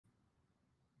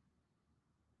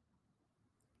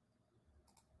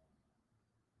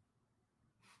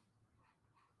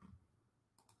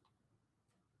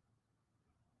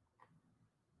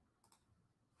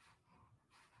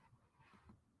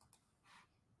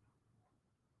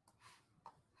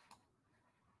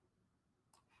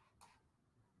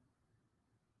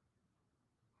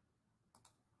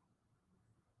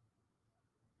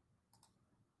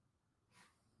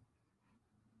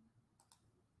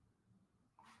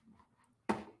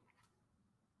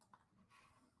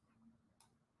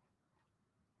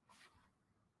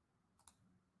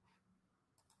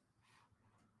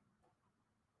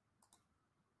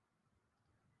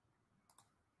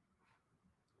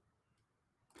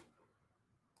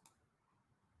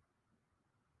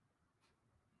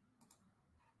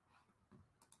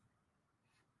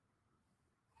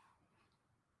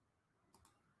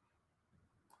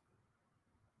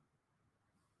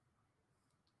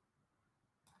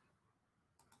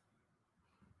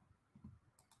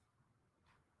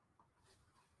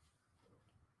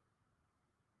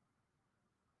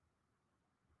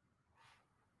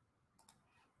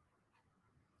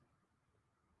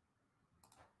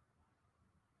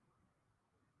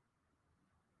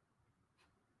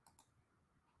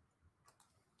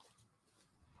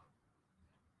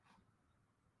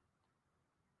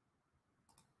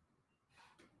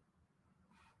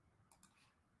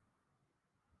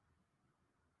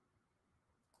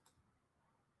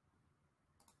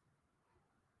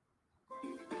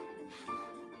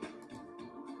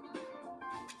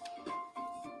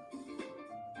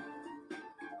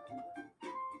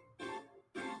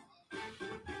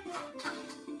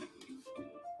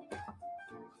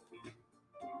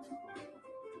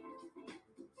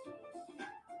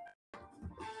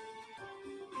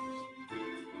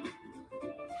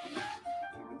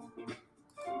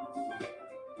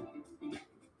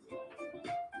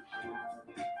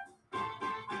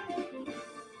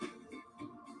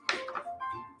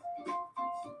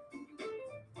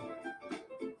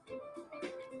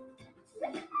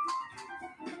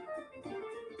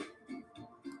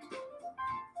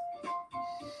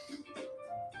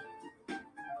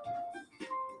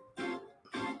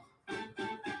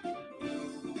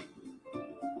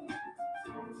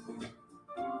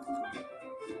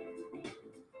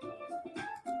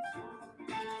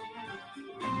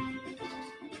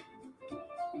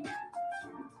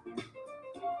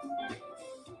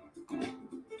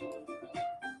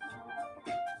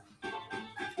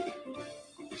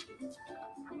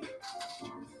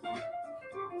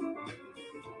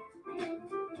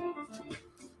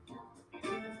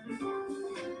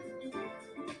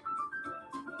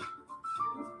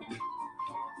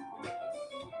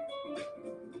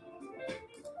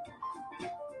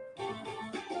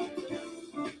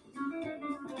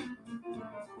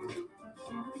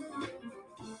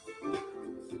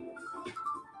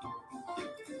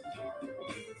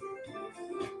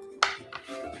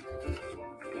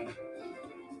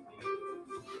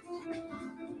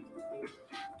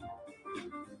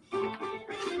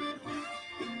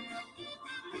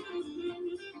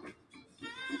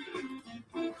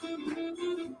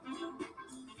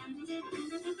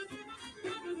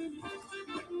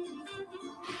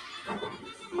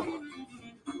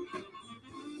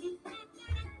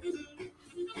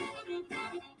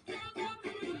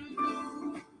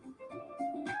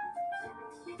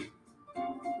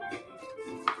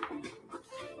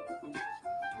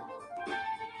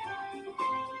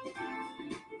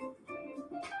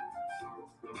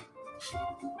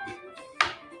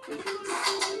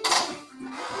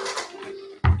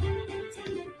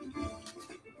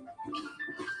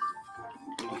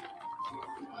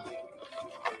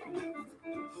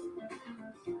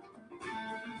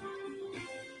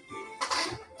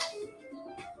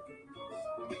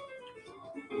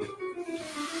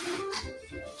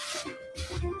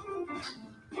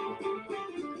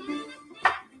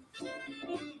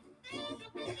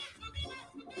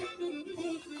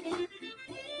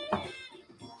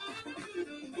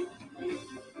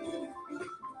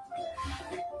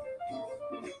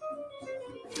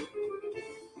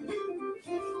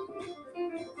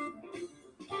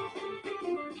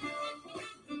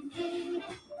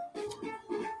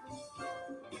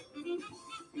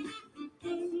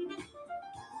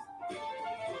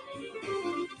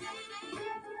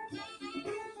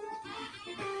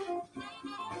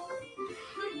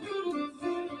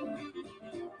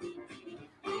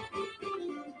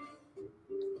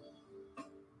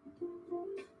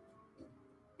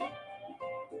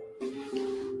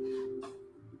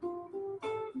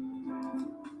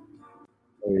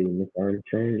Hey, Mr.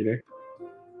 Armstrong, you there?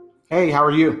 Hey, how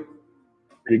are you?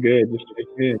 Pretty good. Just checking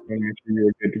in. Want to make sure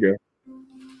you're good to go.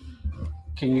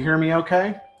 Can you hear me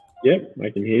okay? Yep, I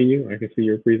can hear you. I can see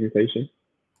your presentation.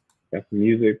 Got some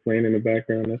music playing in the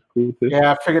background. That's cool too.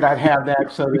 Yeah, I figured I'd have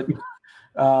that so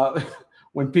that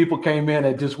when people came in,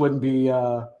 it just wouldn't be,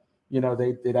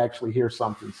 they'd actually hear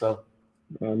something. So.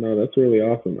 No, that's really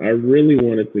awesome. I really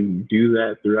wanted to do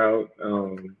that throughout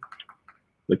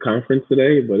the conference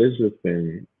today, but it's just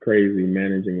been crazy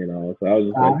managing it all. So I was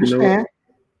just I like, understand.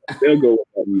 They'll go with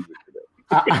that music today.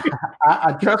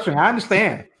 I trust me, I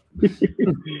understand.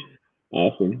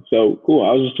 Awesome. So cool.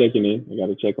 I was just checking in. I got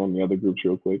to check on the other groups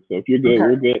real quick. So if you're good,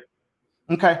 we're good.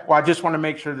 Okay. Well, I just want to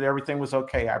make sure that everything was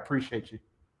okay. I appreciate you.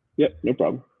 Yep, no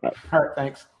problem. All right,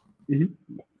 thanks.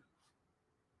 Mm-hmm.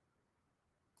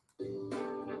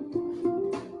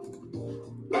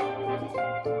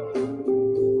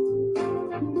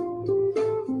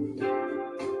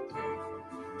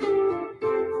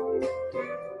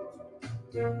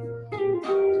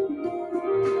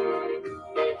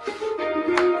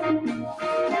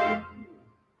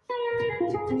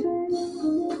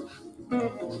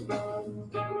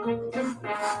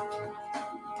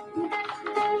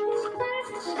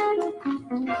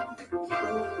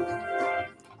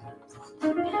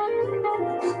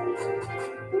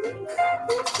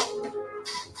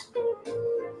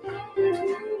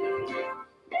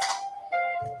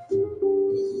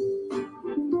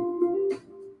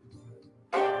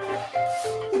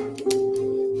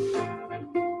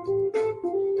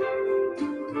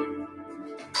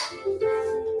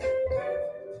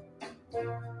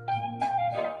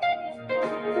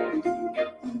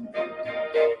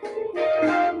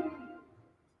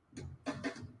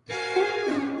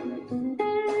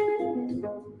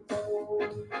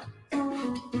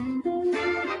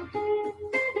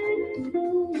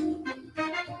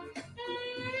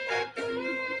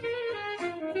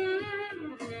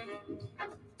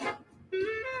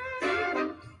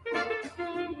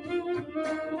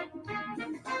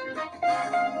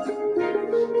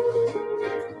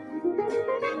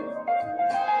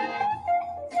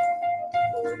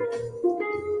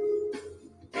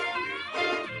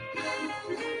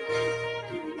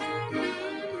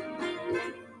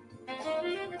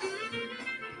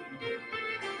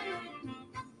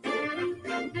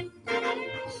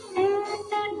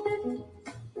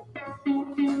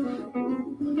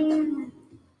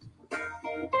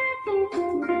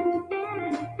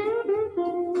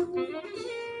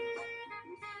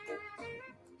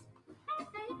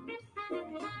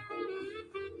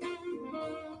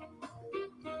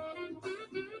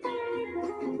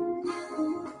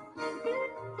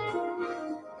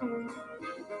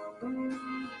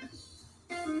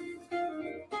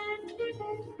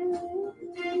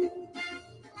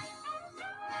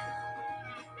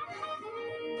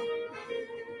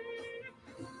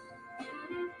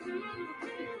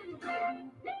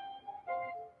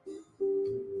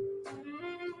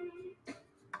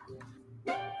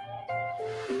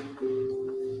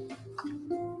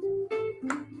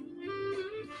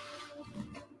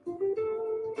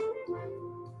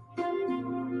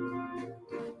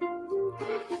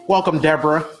 Welcome,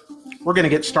 Deborah. We're going to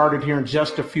get started here in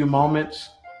just a few moments.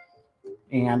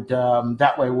 And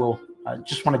that way I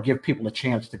just want to give people a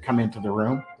chance to come into the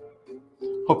room.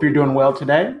 Hope you're doing well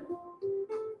today.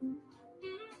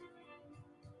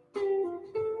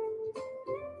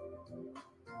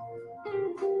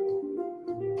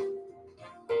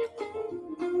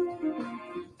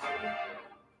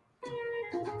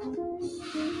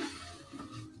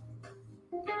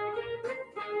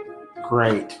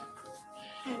 Great.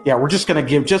 Yeah, we're just going to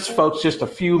give folks just a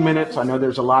few minutes. I know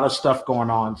there's a lot of stuff going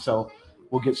on, so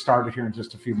we'll get started here in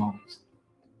just a few moments.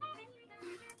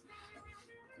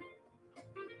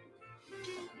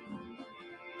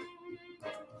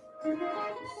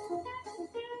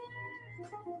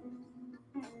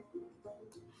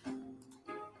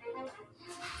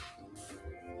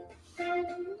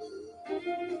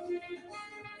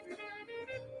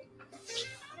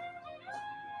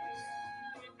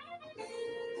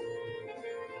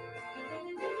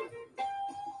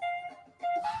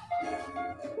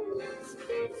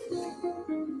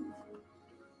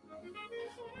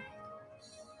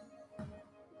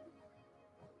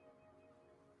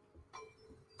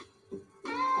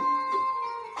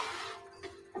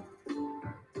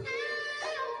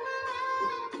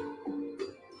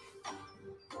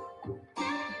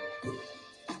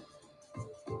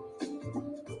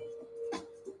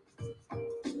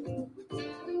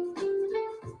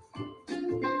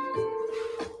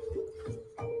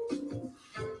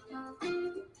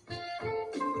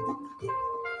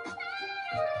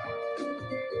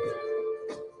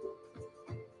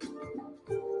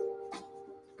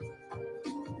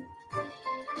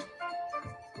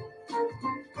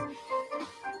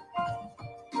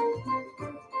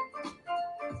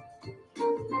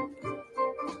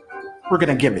 We're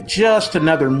going to give it just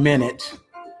another minute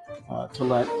to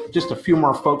let just a few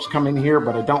more folks come in here,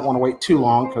 but I don't want to wait too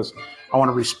long because I want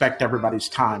to respect everybody's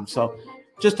time. So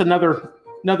just another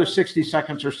 60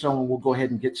 seconds or so, and we'll go ahead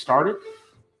and get started.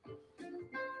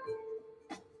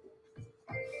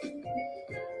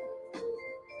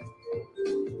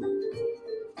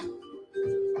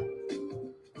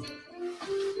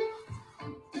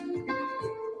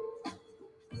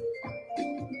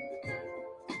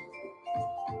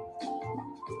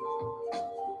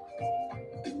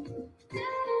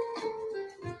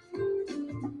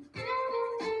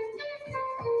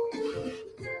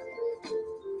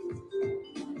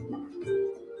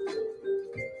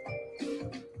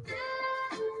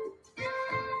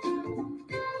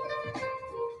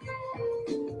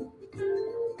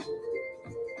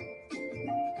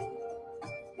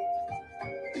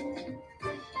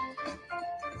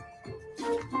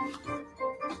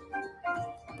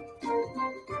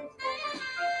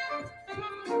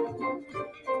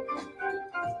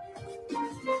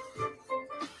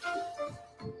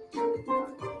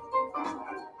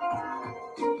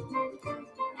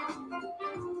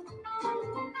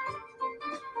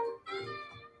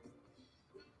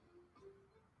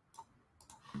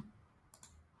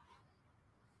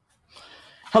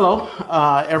 Hello,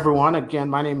 everyone. Again,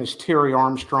 my name is Terry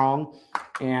Armstrong,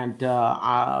 and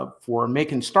for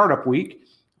Macon Startup Week,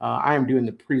 I am doing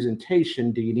the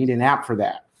presentation. Do you need an app for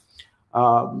that?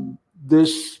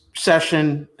 This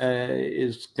session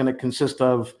is going to consist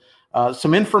of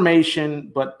some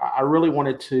information, but I really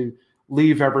wanted to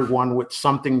leave everyone with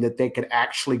something that they could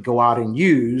actually go out and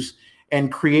use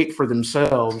and create for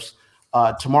themselves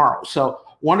tomorrow. So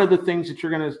one of the things that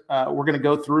we're going to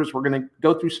go through is we're going to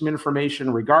go through some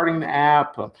information regarding the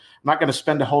app. I'm not going to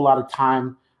spend a whole lot of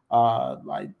time.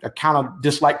 I kind of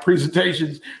dislike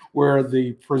presentations where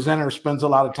the presenter spends a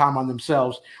lot of time on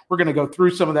themselves. We're going to go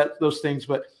through some of those things,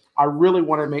 but I really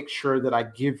want to make sure that I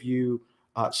give you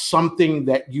something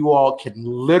that you all can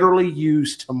literally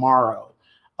use tomorrow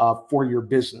for your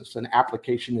business, an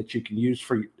application that you can use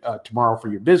for tomorrow for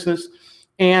your business,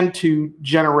 and to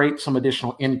generate some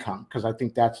additional income, because I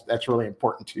think that's really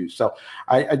important too. So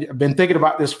I've been thinking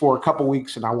about this for a couple of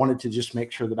weeks, and I wanted to just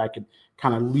make sure that I could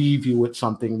kind of leave you with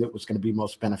something that was going to be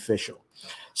most beneficial.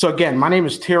 So again, my name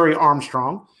is Terry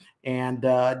Armstrong, and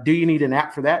do you need an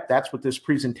app for that? That's what this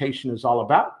presentation is all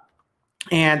about.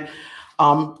 And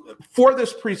for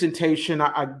this presentation,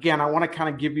 again, I want to kind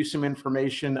of give you some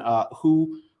information.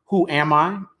 Who am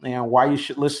I and why you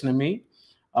should listen to me?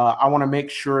 I want to make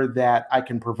sure that I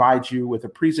can provide you with a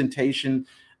presentation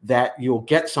that you'll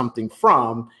get something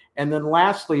from. And then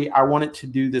lastly, I wanted to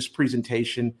do this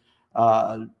presentation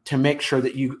to make sure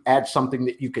that you add something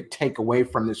that you could take away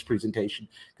from this presentation,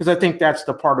 because I think that's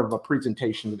the part of a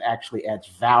presentation that actually adds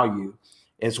value,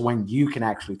 is when you can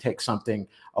actually take something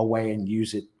away and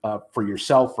use it for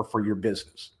yourself or for your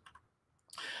business.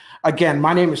 Again,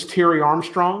 my name is Terry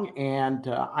Armstrong, and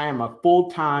I am a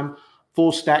full-time,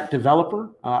 full-stack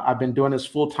developer. I've been doing this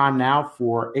full-time now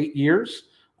for 8 years,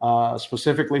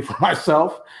 specifically for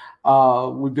myself.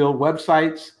 We build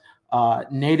websites,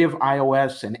 native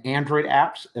iOS and Android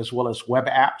apps, as well as web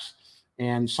apps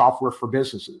and software for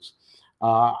businesses.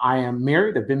 I am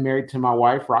married. I've been married to my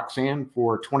wife, Roxanne,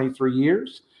 for 23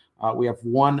 years. We have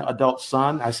one adult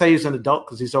son. I say he's an adult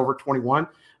because he's over 21.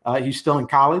 He's still in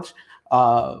college.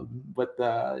 But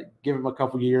give him a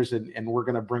couple of years and we're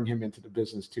going to bring him into the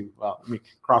business too. Well, let me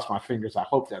cross my fingers. I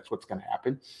hope that's what's going to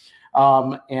happen.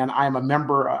 And I'm a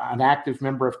member, an active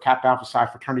member of Kappa Alpha Psi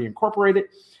Fraternity Incorporated.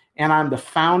 And I'm the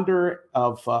founder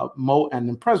of and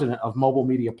the president of Mobile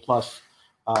Media Plus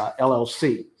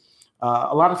LLC.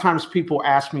 A lot of times people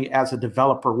ask me as a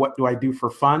developer, what do I do for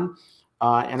fun?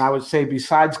 And I would say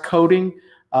besides coding,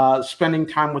 spending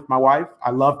time with my wife,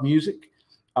 I love music.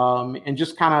 And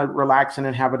just kind of relaxing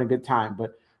and having a good time.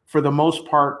 But for the most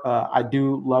part, I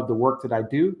do love the work that I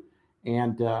do.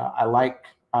 And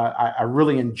I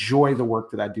really enjoy the work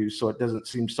that I do. So it doesn't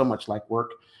seem so much like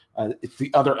work. It's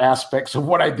the other aspects of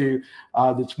what I do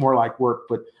that's more like work.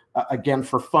 But again,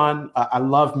 for fun, I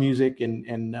love music.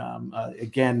 And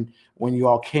again, when you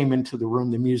all came into the room,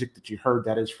 the music that you heard,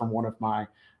 that is from one of my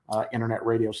internet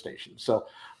radio stations. So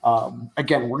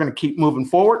again, we're going to keep moving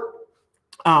forward.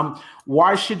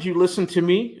 Why should you listen to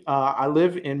me? I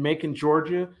live in Macon,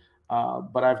 Georgia,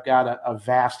 but I've got a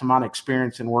vast amount of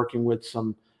experience in working with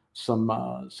some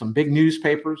big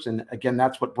newspapers. And again,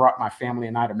 that's what brought my family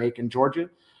and I to Macon, Georgia,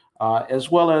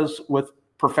 as well as with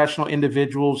professional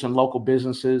individuals and local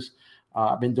businesses.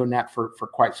 I've been doing that for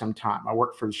quite some time. I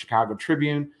work for the Chicago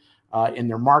Tribune in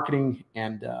their marketing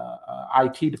and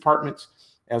IT departments,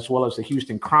 as well as the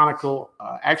Houston Chronicle.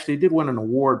 Actually did win an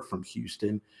award from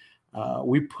Houston.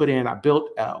 I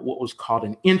built what was called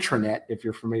an intranet, if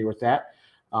you're familiar with that,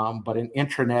 but an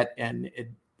intranet, and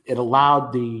it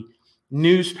allowed the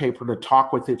newspaper to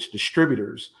talk with its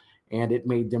distributors, and it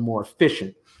made them more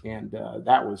efficient. And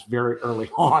that was very early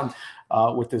on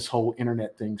with this whole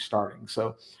internet thing starting.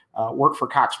 So worked for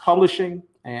Cox Publishing,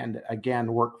 and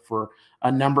again, worked for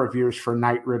a number of years for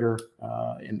Knight Ridder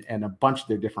and a bunch of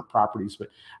their different properties. But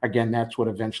again, that's what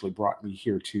eventually brought me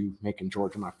here to Macon,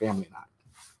 Georgia, my family and I.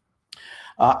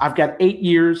 I've got 8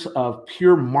 years of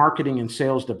pure marketing and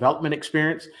sales development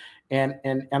experience. And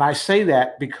I say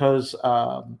that because,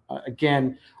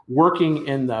 again, working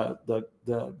in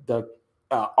the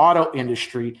auto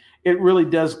industry, it really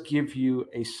does give you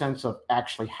a sense of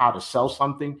actually how to sell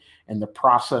something and the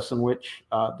process in which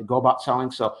to go about selling.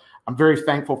 So I'm very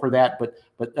thankful for that.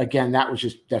 But again,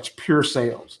 that's pure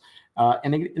sales.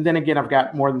 And then again, I've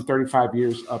got more than 35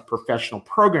 years of professional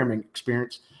programming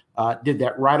experience. Did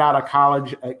that right out of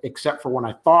college, except for when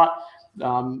I thought,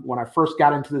 when I first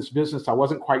got into this business, I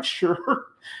wasn't quite sure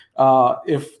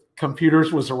if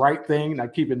computers was the right thing. Now,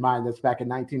 keep in mind, that's back in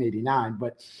 1989,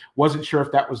 but wasn't sure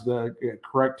if that was the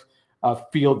correct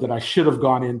field that I should have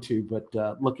gone into. But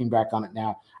looking back on it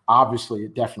now, obviously,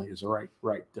 it definitely is the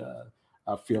right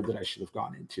field that I should have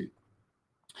gone into.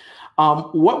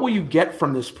 What will you get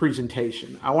from this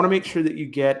presentation? I want to make sure that you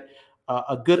get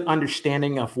a good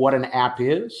understanding of what an app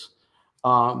is.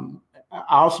 I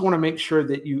also want to make sure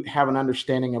that you have an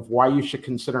understanding of why you should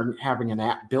consider having an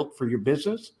app built for your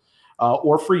business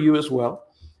or for you as well.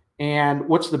 And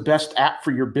what's the best app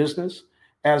for your business,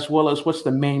 as well as what's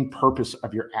the main purpose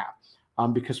of your app.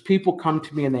 Because people come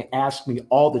to me and they ask me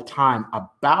all the time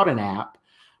about an app,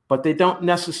 but they don't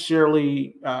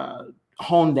necessarily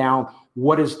hone down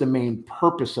what is the main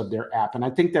purpose of their app. And I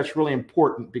think that's really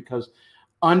important, because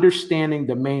understanding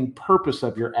the main purpose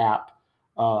of your app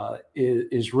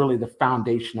is really the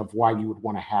foundation of why you would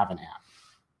want to have an app.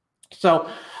 So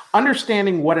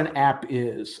understanding what an app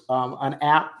is.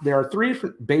 There are three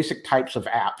different basic types of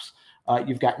apps.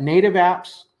 You've got native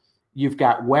apps, you've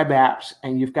got web apps,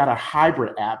 and you've got a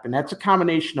hybrid app. And that's a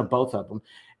combination of both of them.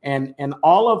 And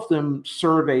all of them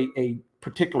serve a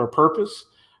particular purpose.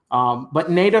 But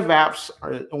native apps,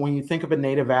 when you think of a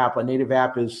native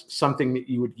app is something that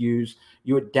you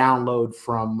would download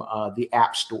from the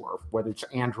App Store, whether it's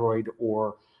Android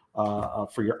or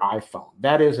for your iPhone.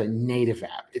 That is a native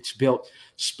app. It's built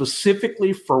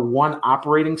specifically for one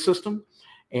operating system,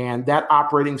 and that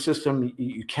operating system,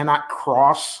 you cannot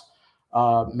cross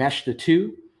mesh the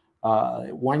two.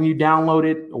 When you download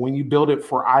it, when you build it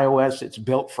for iOS, it's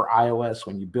built for iOS.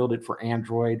 When you build it for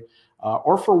Android,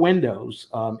 or for Windows,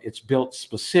 it's built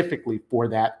specifically for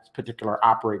that particular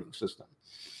operating system.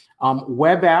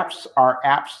 Web apps are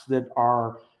apps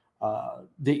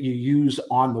that you use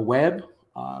on the web.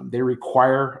 They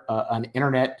require an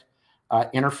internet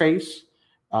interface,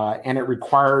 and it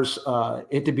requires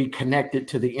it to be connected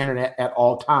to the internet at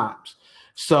all times.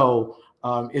 So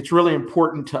it's really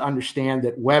important to understand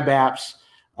that web apps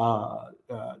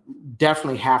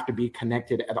definitely have to be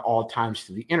connected at all times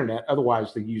to the internet.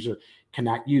 Otherwise, the user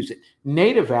cannot use it.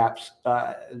 Native apps,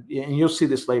 and you'll see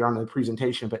this later on in the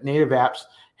presentation, but native apps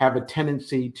have a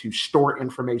tendency to store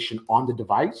information on the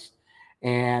device.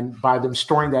 And by them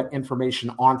storing that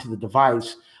information onto the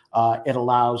device, it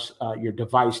allows your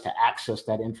device to access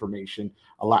that information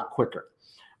a lot quicker.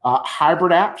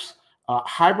 Hybrid apps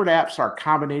are a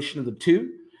combination of the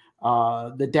two.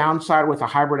 The downside with a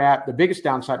hybrid app, the biggest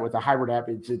downside with a hybrid app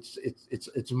is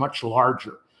it's much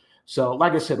larger. So,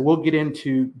 like I said, we'll get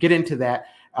into that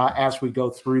as we go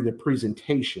through the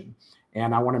presentation.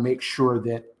 And I want to make sure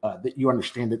that that you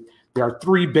understand that there are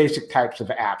three basic types of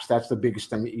apps. That's the biggest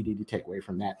thing that you need to take away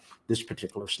from this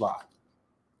particular slide.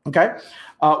 Okay.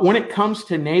 When it comes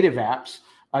to native apps,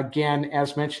 again,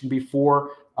 as mentioned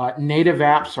before, native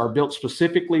apps are built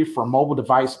specifically for mobile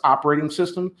device operating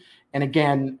system. And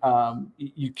again,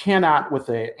 you cannot, with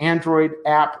an Android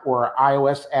app or an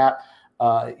iOS app,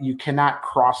 you cannot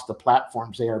cross the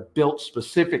platforms. They are built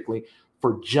specifically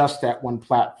for just that one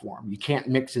platform. You can't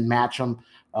mix and match them.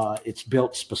 It's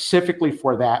built specifically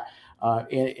for that.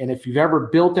 And if you've ever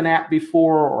built an app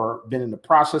before or been in the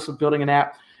process of building an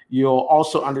app, you'll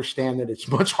also understand that it's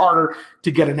much harder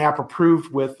to get an app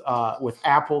approved with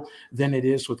Apple than it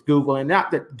is with Google. And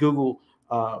not that Google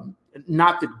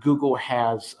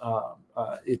has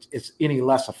it's any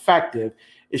less effective.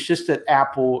 It's just that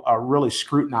Apple really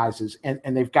scrutinizes,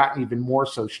 and they've gotten even more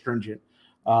so stringent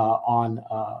on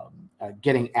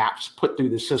getting apps put through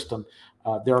the system.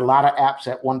 There are a lot of apps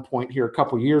at one point here a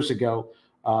couple years ago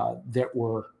that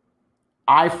were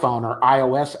iPhone or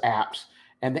iOS apps,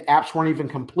 and the apps weren't even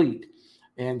complete.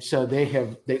 And so they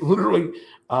literally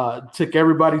took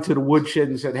everybody to the woodshed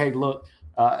and said, hey, look,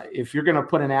 if you're going to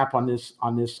put an app on this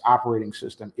operating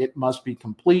system, it must be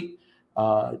complete,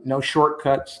 no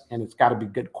shortcuts, and it's got to be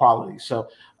good quality. So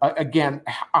again,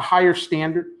 a higher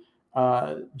standard,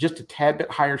 just a tad bit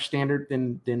higher standard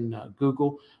than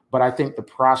Google. But I think the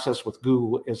process with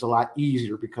Google is a lot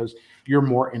easier because you're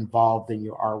more involved than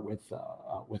you are with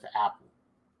Apple.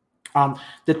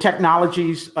 The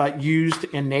technologies used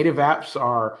in native apps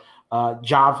are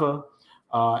Java,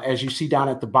 as you see down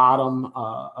at the bottom,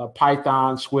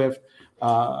 Python, Swift,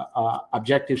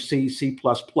 Objective-C, C++,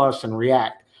 and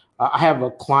React. I have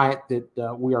a client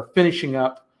that we are finishing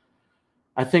up.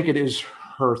 I think it is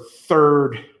her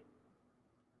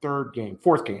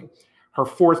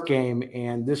fourth game,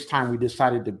 and this time we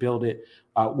decided to build it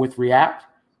with React,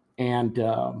 and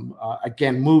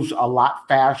again, moves a lot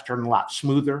faster and a lot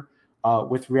smoother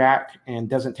with React, and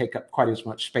doesn't take up quite as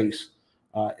much space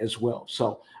as well.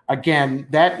 So again,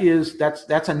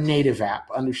 that's a native app,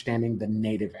 understanding the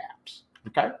native apps.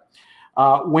 Okay.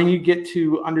 When you get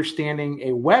to understanding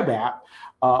a web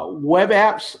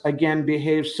apps again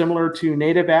behave similar to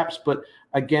native apps, but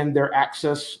again, they're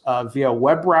accessed via a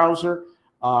web browser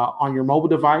on your mobile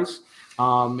device,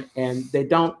 and they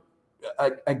don't.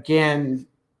 Again,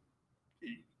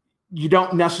 you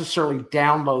don't necessarily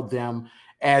download them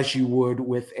as you would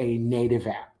with a native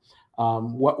app.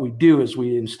 What we do is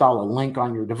we install a link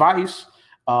on your device,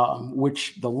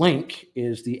 which the link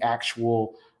is the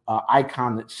actual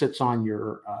icon that sits on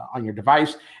your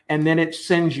device, and then it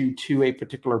sends you to a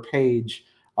particular page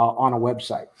on a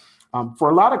website. For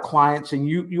a lot of clients, and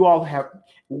you all have,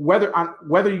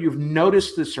 whether you've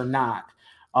noticed this or not,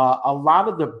 a lot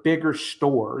of the bigger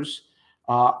stores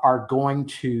are going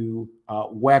to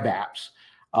web apps,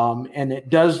 and it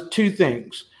does two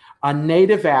things. A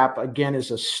native app, again,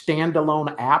 is a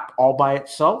standalone app all by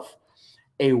itself.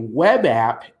 A web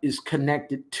app is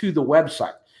connected to the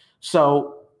website.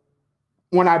 So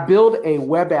when I build a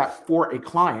web app for a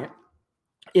client,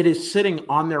 it is sitting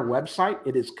on their website.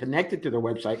 It is connected to their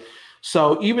website.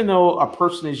 So even though a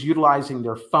person is utilizing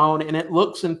their phone and it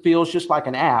looks and feels just like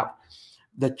an app,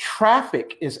 the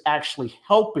traffic is actually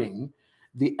helping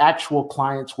the actual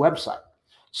client's website.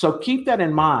 So keep that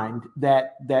in mind,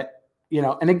 that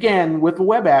and again, with a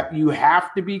web app, you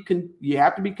have to be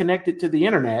connected to the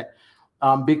internet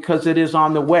because it is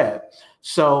on the web.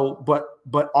 So,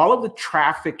 but all of the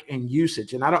traffic and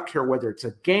usage, and I don't care whether it's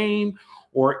a game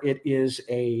or it is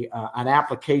an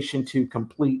application to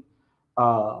complete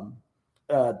some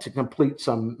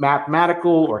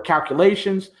mathematical or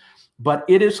calculations, but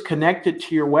it is connected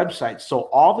to your website. So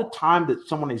all the time that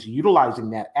someone is utilizing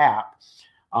that app,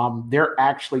 they're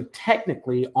actually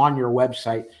technically on your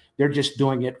website. They're just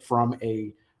doing it from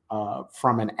an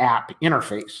app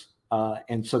interface.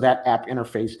 And so that app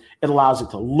interface, it allows it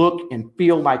to look and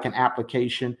feel like an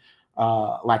application,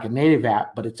 like a native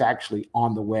app, but it's actually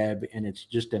on the web, and it's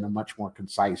just in a much more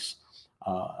concise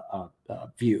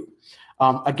view.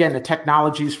 Again, the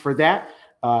technologies for that,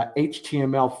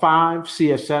 HTML5,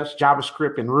 CSS,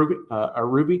 JavaScript, and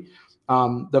Ruby.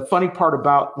 The funny part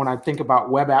about when I think about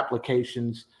web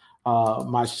applications,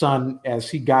 my son, as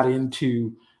he got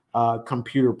into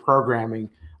computer programming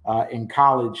in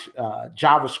college,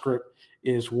 JavaScript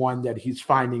is one that he's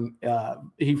finding,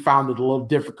 he found it a little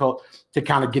difficult to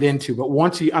kind of get into. But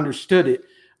once he understood it,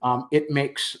 it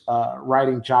makes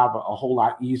writing Java a whole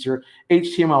lot easier.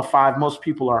 HTML5, most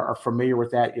people are familiar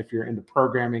with that if you're into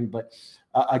programming. But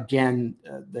again,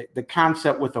 the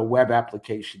concept with a web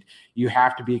application, you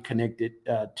have to be connected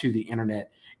to the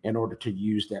internet in order to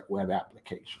use that web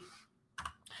application.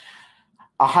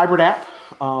 A hybrid app.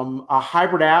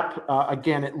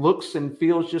 Again, it looks and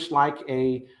feels just like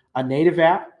a native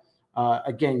app.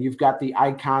 Again, you've got the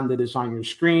icon that is on your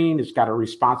screen. It's got a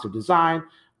responsive design.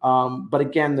 But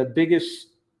again, the biggest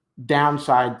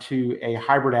downside to a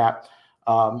hybrid app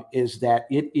is that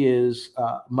it is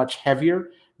much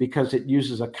heavier because it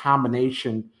uses a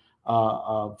combination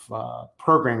of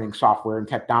programming software and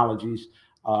technologies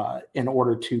in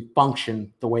order to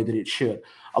function the way that it should.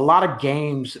 A lot of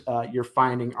games you're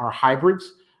finding are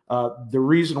hybrids. The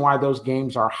reason why those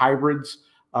games are hybrids,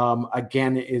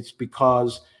 again, is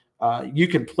because you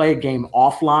can play a game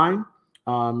offline.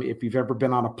 If you've ever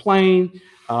been on a plane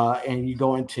and you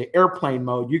go into airplane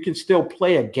mode, you can still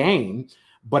play a game,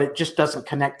 but it just doesn't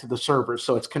connect to the server.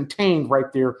 So it's contained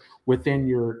right there within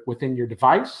your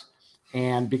device.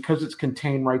 And because it's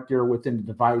contained right there within the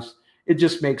device, it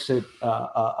just makes it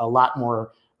a lot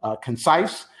more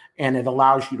concise, and it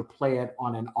allows you to play it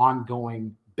on an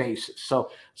ongoing basis. So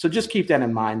just keep that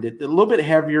in mind. It's a little bit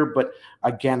heavier, but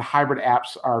again, hybrid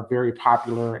apps are very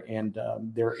popular, and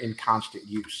they're in constant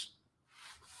use.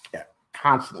 Yeah,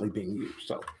 constantly being used.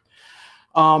 So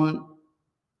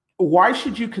why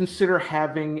should you consider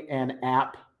having an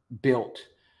app built?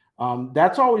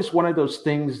 That's always one of those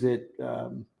things that,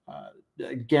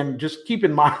 again, just keep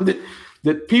in mind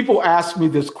that people ask me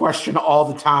this question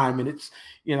all the time. And it's,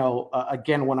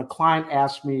 again, when a client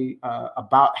asks me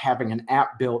about having an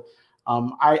app built,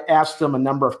 I ask them a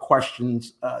number of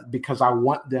questions because I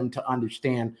want them to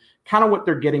understand kind of what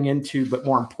they're getting into. But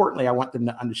more importantly, I want them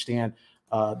to understand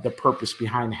the purpose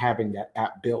behind having that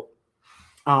app built.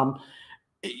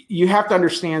 You have to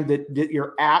understand that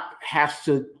your app has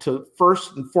to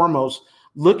first and foremost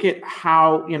look at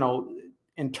how,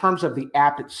 in terms of the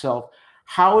app itself,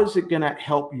 how is it going to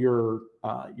help your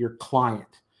client,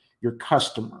 your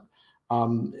customer?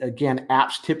 Again,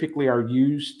 apps typically are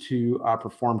used to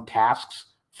perform tasks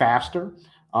faster.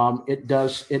 It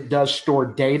does store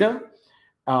data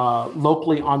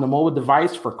locally on the mobile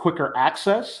device for quicker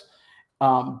access.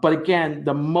 But again,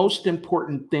 the most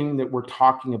important thing that we're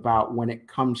talking about when it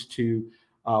comes to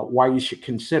why you should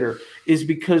consider is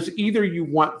because either you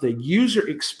want the user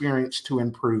experience to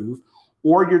improve,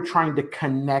 or you're trying to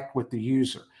connect with the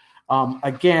user.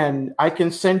 Again, I can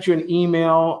send you an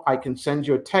email, I can send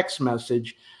you a text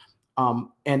message,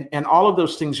 and all of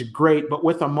those things are great. But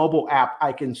with a mobile app,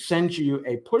 I can send you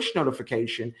a push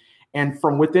notification. And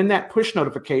from within that push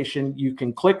notification, you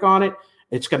can click on it.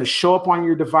 It's going to show up on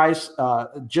your device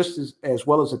just as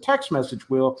well as a text message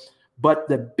will. But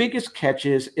the biggest catch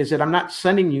is that I'm not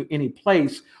sending you any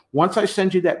place. Once I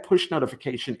send you that push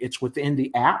notification, it's within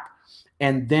the app.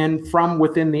 And then from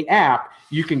within the app,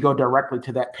 you can go directly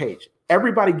to that page.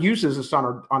 Everybody uses this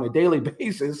on a daily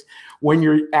basis when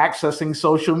you're accessing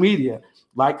social media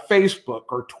like Facebook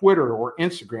or Twitter or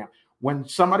Instagram. When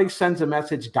somebody sends a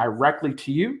message directly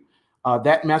to you,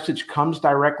 that message comes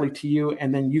directly to you,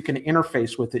 and then you can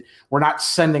interface with it. We're not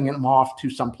sending them off to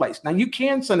some place. Now, you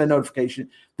can send a notification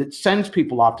that sends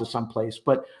people off to some place,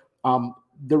 but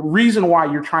the reason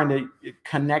why you're trying to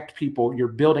connect people, you're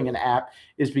building an app,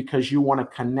 is because you want to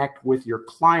connect with your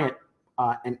client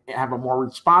and have a more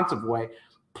responsive way.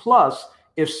 Plus,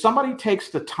 if somebody takes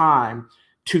the time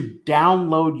to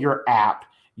download your app,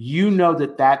 you know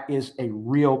that is a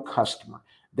real customer.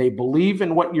 They believe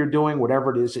in what you're doing,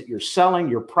 whatever it is that you're selling,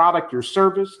 your product, your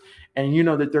service, and you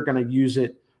know that they're going to use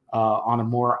it on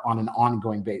an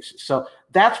ongoing basis. So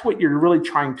that's what you're really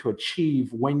trying to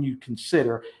achieve when you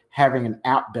consider having an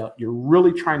app built. You're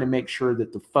really trying to make sure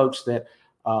that the folks that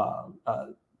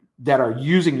are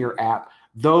using your app,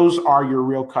 those are your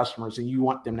real customers, and you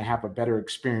want them to have a better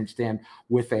experience than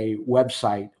with a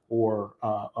website or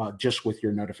just with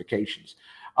your notifications.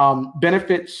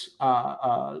 Benefits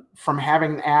from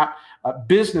having an app,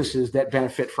 businesses that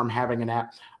benefit from having an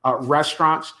app,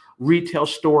 restaurants. retail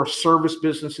stores, service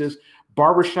businesses,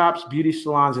 barbershops, beauty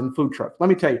salons, and food trucks. Let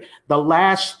me tell you, the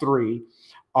last three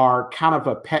are kind of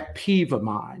a pet peeve of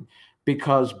mine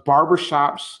because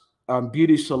barbershops,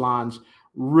 beauty salons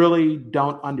really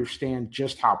don't understand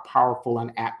just how powerful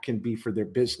an app can be for their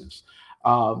business.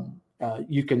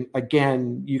 You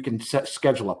can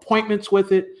schedule appointments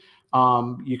with it.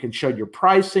 You can show your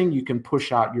pricing. You can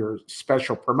push out your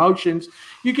special promotions.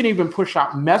 You can even push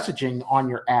out messaging on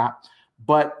your app.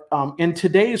 But in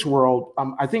today's world,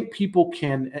 I think people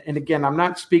can, and again, I'm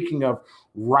not speaking of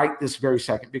right this very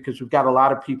second because we've got a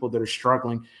lot of people that are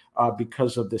struggling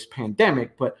because of this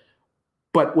pandemic.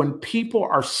 But when people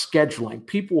are scheduling,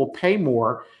 people will pay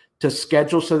more to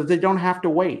schedule so that they don't have to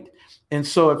wait. And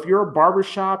so if you're a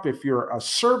barbershop, if you're a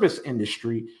service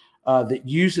industry that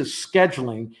uses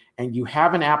scheduling and you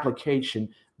have an application,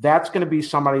 that's going to be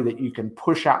somebody that you can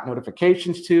push out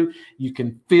notifications to. You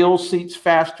can fill seats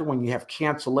faster when you have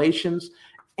cancellations.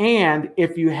 And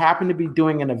if you happen to be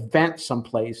doing an event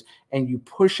someplace and you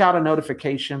push out a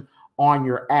notification on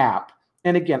your app,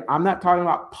 and again, I'm not talking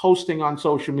about posting on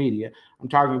social media. I'm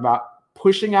talking about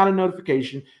pushing out a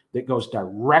notification that goes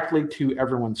directly to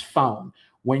everyone's phone.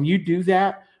 When you do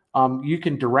that, you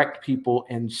can direct people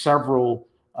in several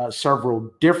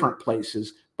different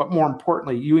places, but more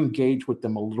importantly, you engage with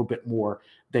them a little bit more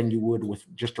than you would with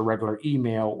just a regular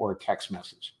email or a text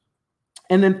message.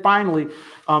 And then finally,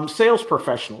 sales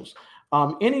professionals.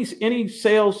 Any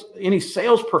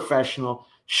sales professional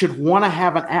should want to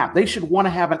have an app. They should want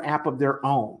to have an app of their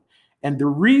own. And the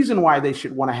reason why they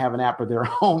should want to have an app of their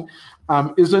own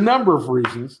is a number of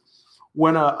reasons.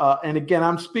 And again,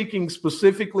 I'm speaking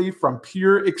specifically from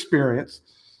pure experience.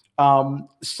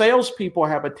 Salespeople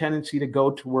have a tendency to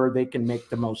go to where they can make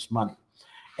the most money.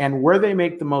 And where they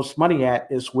make the most money at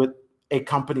is with a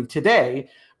company today,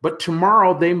 but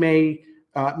tomorrow they may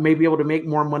be able to make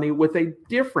more money with a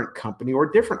different company or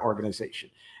different organization.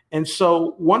 And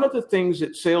so one of the things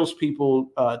that salespeople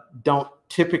don't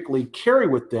typically carry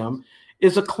with them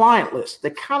is a client list.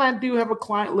 They kind of do have a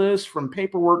client list from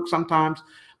paperwork sometimes,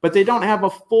 but they don't have a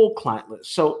full client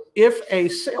list. So if a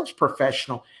sales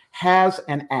professional has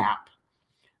an app,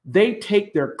 they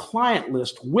take their client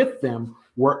list with them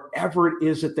wherever it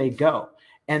is that they go.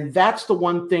 And that's the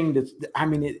one thing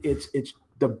it's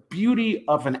the beauty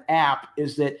of an app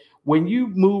is that when you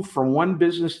move from one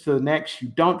business to the next, you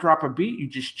don't drop a beat, you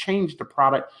just change the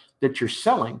product that you're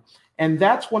selling. And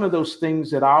that's one of those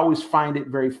things that I always find it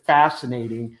very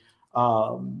fascinating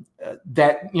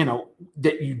that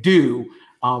you do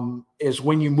is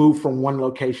when you move from one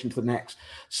location to the next.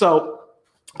 So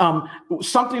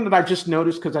something that I just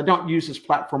noticed, because I don't use this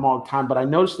platform all the time, but I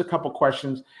noticed a couple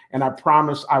questions, and I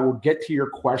promise I will get to your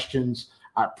questions.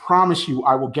 I promise you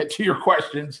I will get to your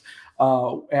questions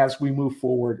as we move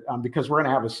forward, because we're going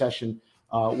to have a session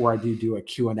where I do a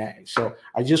Q&A. So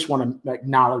I just want to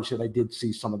acknowledge that I did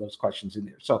see some of those questions in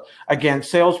there. So again,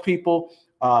 salespeople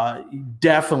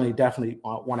definitely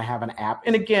want to have an app.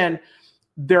 And again,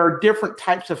 there are different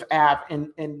types of app.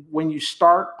 And when you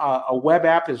start, a web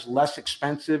app is less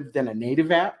expensive than a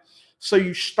native app. So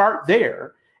you start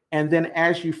there. And then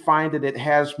as you find that it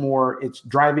has more, it's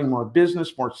driving more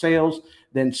business, more sales,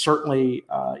 then certainly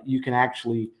you can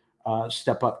actually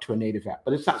step up to a native app.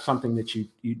 But it's not something that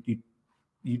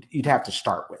you'd have to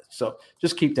start with. So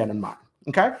just keep that in mind.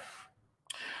 Okay.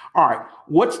 All right.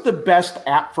 What's the best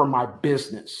app for my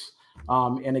business?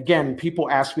 And again, people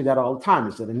ask me that all the time.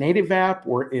 Is it a native app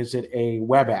or is it a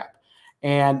web app?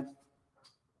 And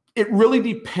it really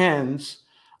depends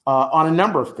on a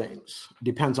number of things. It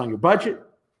depends on your budget.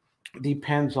 It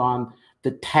depends on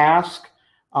the task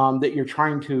that you're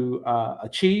trying to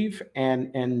achieve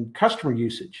and customer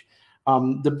usage.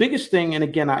 The biggest thing, and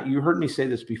again, you heard me say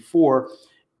this before,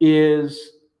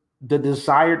 is the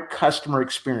desired customer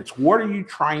experience. What are you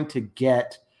trying to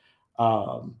get?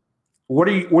 What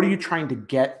are you trying to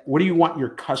get? What do you want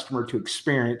your customer to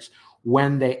experience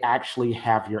when they actually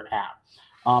have your app?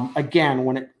 Again,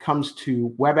 when it comes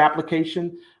to web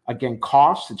application, again,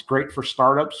 costs, it's great for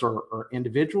startups or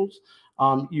individuals.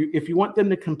 If you want them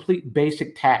to complete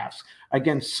basic tasks,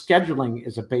 again, scheduling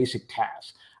is a basic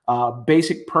task.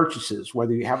 Basic purchases,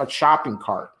 whether you have a shopping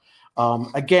cart.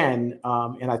 And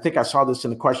I think I saw this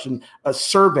in the question,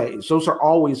 surveys, those are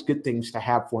always good things to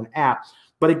have for an app.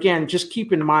 But again, just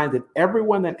keep in mind that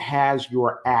everyone that has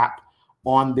your app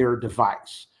on their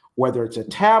device, whether it's a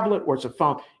tablet or it's a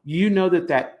phone, you know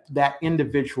that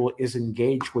individual is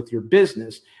engaged with your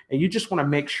business. And you just want to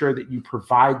make sure that you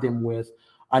provide them with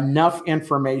enough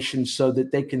information so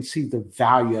that they can see the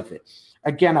value of it.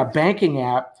 Again, a banking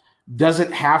app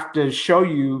doesn't have to show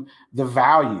you the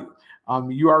value.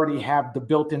 You already have the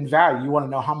built-in value. You want to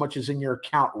know how much is in your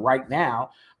account right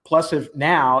now. Plus,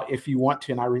 if you want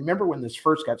to, and I remember when this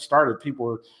first got started, people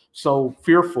were so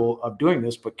fearful of doing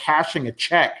this, but cashing a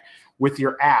check with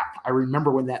your app. I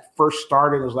remember when that first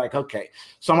started, it was like, okay,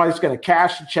 somebody's going to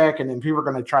cash a check and then people are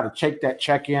going to try to take that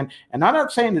check in. And I'm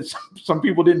not saying that some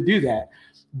people didn't do that,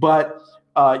 but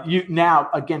now,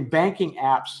 again, banking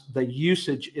apps, the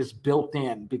usage is built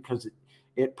in because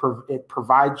it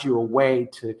provides you a way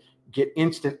to get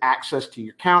instant access to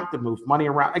your account, to move money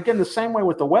around. Again, the same way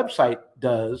what the website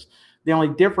does. The only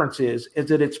difference is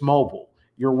that it's mobile.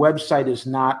 Your website is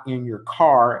not in your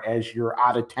car as you're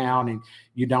out of town and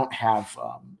you don't have,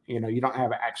 you don't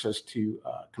have access to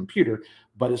a computer.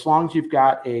 But as long as you've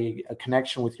got a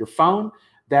connection with your phone,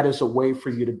 that is a way for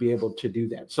you to be able to do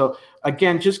that. So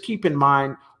again, just keep in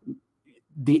mind,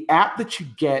 the app that you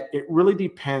get, it really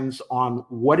depends on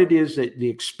what it is that the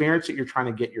experience that you're trying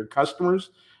to get your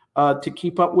customers to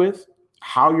keep up with,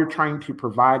 how you're trying to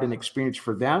provide an experience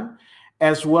for them,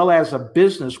 as well as a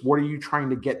business, what are you trying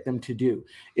to get them to do?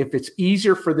 If it's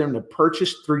easier for them to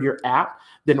purchase through your app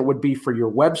than it would be for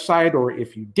your website, or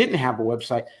if you didn't have a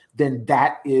website, then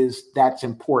that's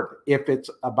important. If it's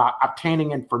about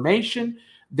obtaining information,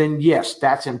 then yes,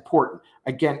 that's important.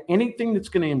 Again, anything that's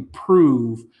going to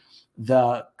improve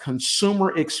the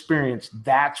consumer experience,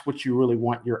 that's what you really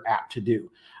want your app to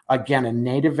do. Again, a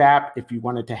native app, if you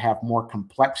wanted to have more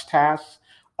complex tasks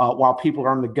while people are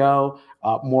on the go,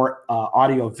 more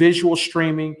audio visual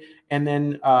streaming, and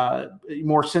then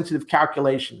more sensitive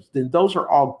calculations, then those are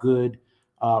all good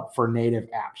for native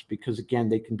apps because, again,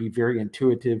 they can be very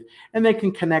intuitive and they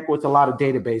can connect with a lot of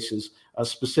databases,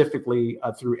 specifically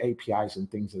through APIs and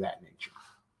things of that nature.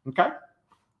 Okay?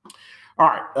 All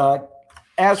right.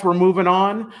 As we're moving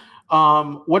on,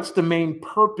 what's the main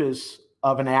purpose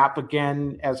of an app?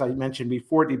 Again, as I mentioned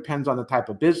before, it depends on the type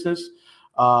of business,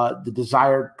 the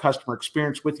desired customer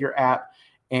experience with your app,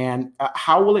 and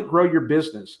how will it grow your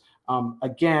business?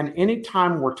 Again,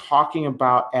 anytime we're talking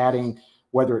about adding,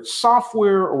 whether it's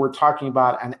software or we're talking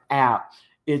about an app,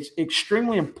 it's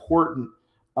extremely important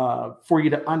for you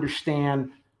to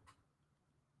understand,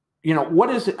 what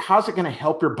is it? How's it going to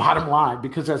help your bottom line?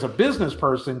 Because as a business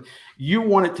person, you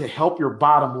want it to help your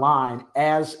bottom line.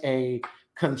 As a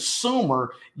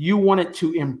consumer, you want it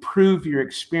to improve your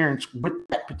experience with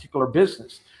that particular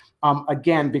business.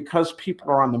 Again, because people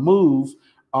are on the move,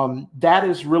 that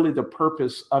is really the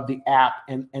purpose of the app.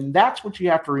 And that's what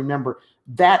you have to remember.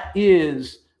 That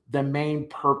is the main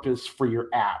purpose for your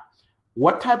app.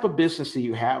 What type of business do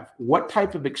you have? What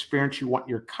type of experience you want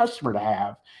your customer to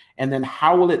have? And then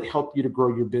how will it help you to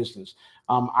grow your business?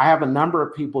 I have a number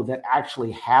of people that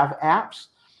actually have apps,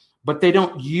 but they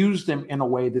don't use them in a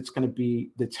way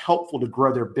that's helpful to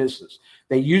grow their business.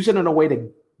 They use it in a way to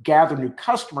gather new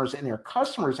customers, and their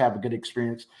customers have a good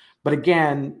experience. But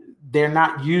again, they're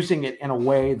not using it in a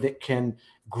way that can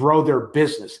grow their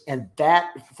business. And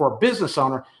that, for a business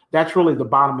owner, that's really the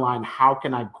bottom line. How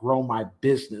can I grow my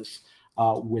business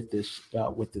with this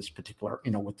particular,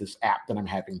 with this app that I'm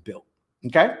having built?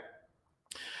 Okay.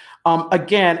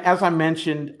 Again, as I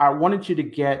mentioned, I wanted you to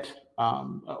get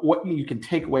what you can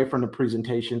take away from the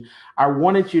presentation. I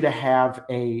wanted you to have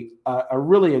a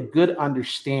really good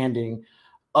understanding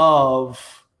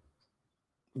of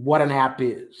what an app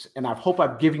is. And I hope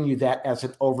I've given you that as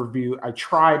an overview. I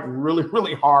tried really,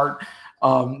 really hard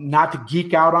not to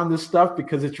geek out on this stuff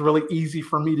because it's really easy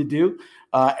for me to do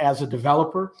as a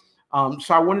developer.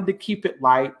 So I wanted to keep it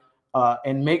light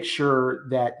and make sure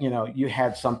that, you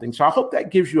had something. So I hope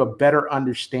that gives you a better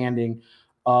understanding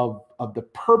of the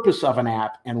purpose of an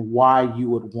app and why you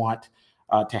would want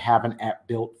to have an app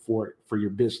built for your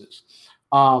business.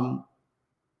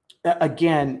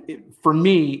 Again, for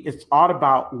me, it's all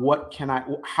about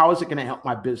how is it going to help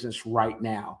my business right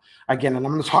now? Again, and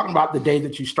I'm not talking about the day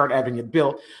that you start having it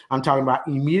built. I'm talking about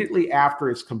immediately after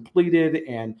it's completed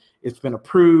and it's been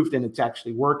approved and it's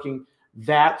actually working.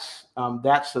 That's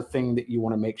the thing that you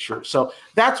want to make sure. So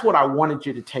that's what I wanted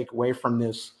you to take away from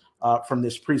this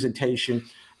presentation.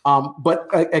 But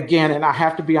again, and I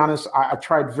have to be honest, I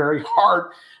tried very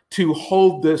hard to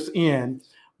hold this in.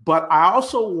 But I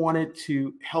also wanted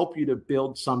to help you to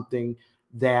build something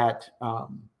that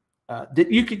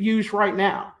that you could use right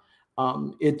now.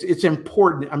 It's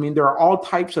important. I mean, there are all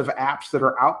types of apps that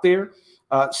are out there.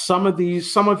 Some of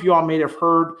you all may have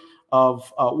heard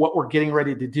of what we're getting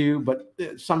ready to do, but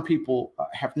some people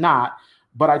have not.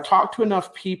 But I talked to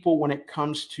enough people when it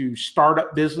comes to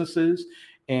startup businesses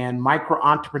and micro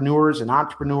entrepreneurs and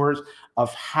entrepreneurs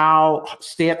of how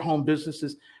stay-at-home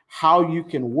businesses, how you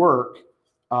can work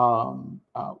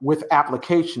with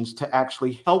applications to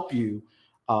actually help you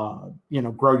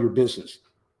grow your business.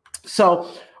 So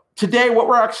today, what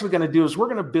we're actually going to do is we're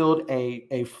going to build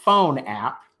a phone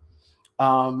app.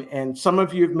 And some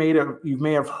of you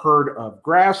may have heard of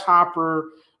Grasshopper.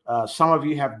 Some of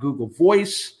you have Google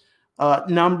Voice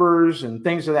numbers and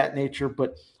things of that nature.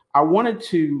 But I wanted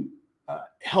to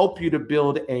help you to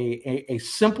build a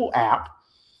simple app.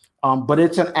 But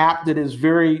it's an app that is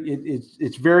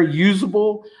it's very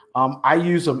usable. I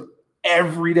use them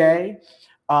every day.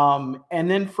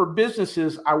 And then for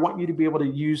businesses, I want you to be able to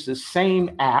use the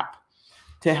same app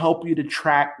to help you to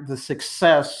track the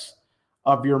success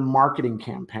of your marketing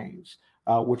campaigns,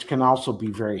 which can also be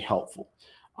very helpful.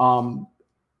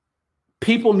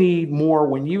 People need more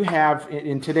when you have,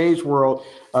 in today's world,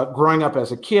 growing up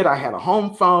as a kid, I had a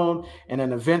home phone, and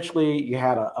then eventually you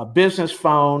had a business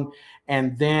phone,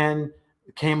 and then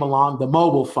came along the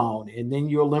mobile phone, and then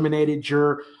you eliminated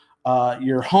your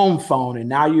home phone, and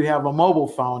now you have a mobile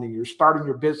phone, and you're starting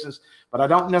your business, but I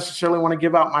don't necessarily want to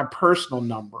give out my personal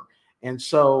number. And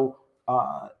so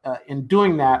in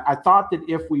doing that, I thought that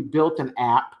if we built an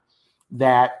app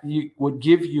that would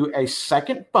give you a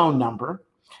second phone number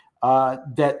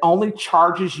that only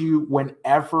charges you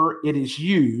whenever it is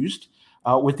used,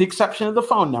 with the exception of the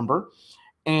phone number,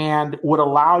 and would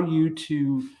allow you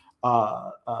to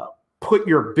put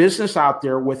your business out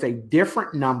there with a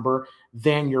different number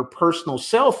than your personal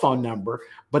cell phone number,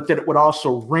 but that it would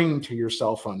also ring to your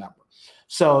cell phone number.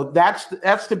 So that's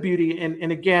the beauty.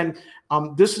 And again,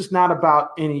 this is not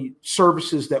about any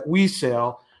services that we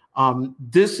sell.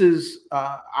 This is,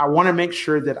 I want to make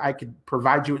sure that I could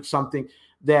provide you with something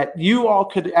that you all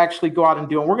could actually go out and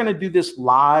do. And we're going to do this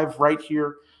live right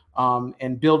here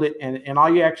and build it. And all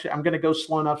you actually, I'm going to go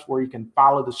slow enough where you can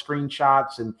follow the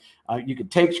screenshots, and you can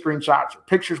take screenshots or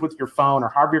pictures with your phone or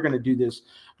however you're going to do this.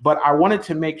 But I wanted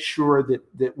to make sure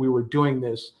that we were doing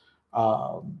this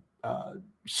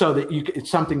so that it's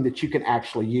something that you can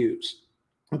actually use.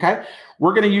 Okay,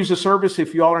 we're going to use a service.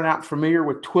 If you all are not familiar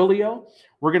with Twilio,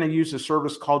 we're going to use a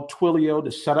service called Twilio to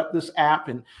set up this app.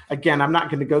 And again, I'm not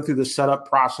going to go through the setup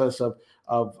process of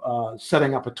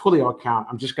setting up a Twilio account.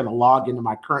 I'm just going to log into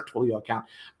my current Twilio account.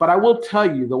 But I will tell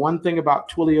you, the one thing about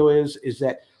Twilio is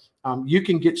that you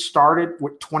can get started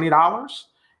with $20,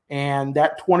 and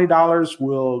that $20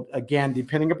 will, again,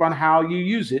 depending upon how you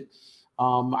use it,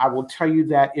 I will tell you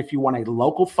that if you want a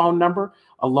local phone number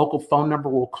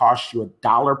will cost you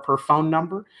 $1 per phone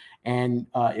number. And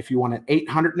if you want an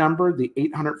 800 number, the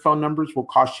 800 phone numbers will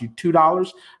cost you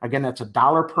 $2. Again, that's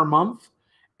 $1 per month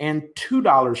and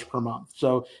 $2 per month.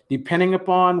 So depending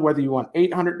upon whether you want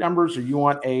 800 numbers or you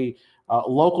want a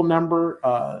local number,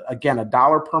 again,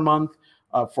 $1 per month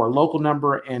for a local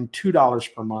number and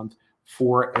 $2 per month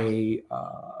for a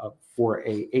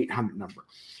 800 number.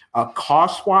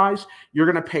 Cost-wise,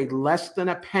 you're going to pay less than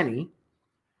a penny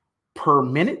per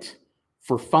minute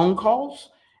for phone calls,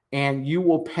 and you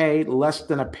will pay less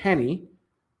than a penny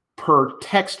per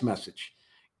text message,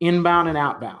 inbound and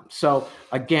outbound. So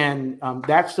again,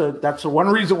 that's the one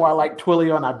reason why I like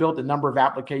Twilio, and I built a number of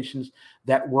applications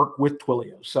that work with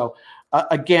Twilio. So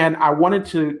again, I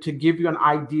wanted to give you an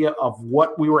idea of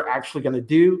what we were actually going to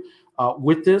do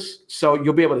with this, so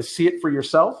you'll be able to see it for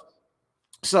yourself.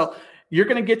 So you're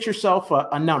going to get yourself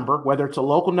a number, whether it's a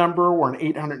local number or an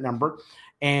 800 number,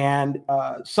 and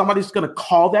somebody's going to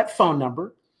call that phone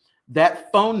number.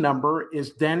 That phone number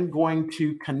is then going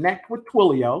to connect with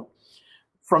Twilio.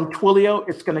 From Twilio,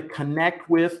 it's going to connect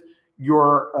with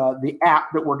the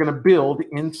app that we're going to build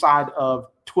inside of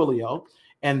Twilio,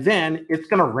 and then it's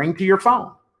going to ring to your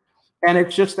phone. And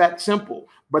it's just that simple.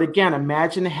 But again,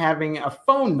 imagine having a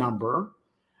phone number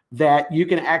that you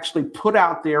can actually put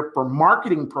out there for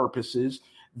marketing purposes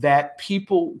that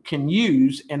people can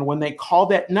use. And when they call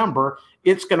that number,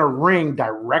 it's going to ring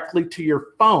directly to your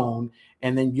phone.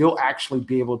 And then you'll actually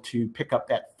be able to pick up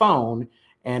that phone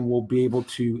and will be able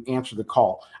to answer the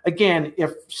call. Again,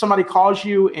 if somebody calls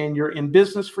you and you're in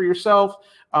business for yourself,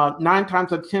 9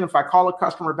 times out of 10, if I call a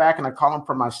customer back and I call them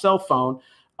from my cell phone,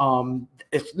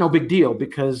 it's no big deal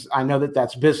because I know that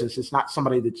that's business. It's not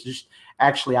somebody that's just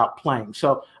actually out playing.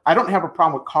 So I don't have a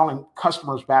problem with calling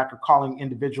customers back or calling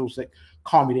individuals that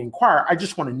call me to inquire. I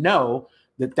just want to know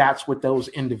that that's what those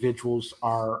individuals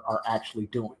are actually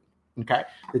doing. Okay,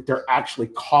 that they're actually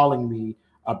calling me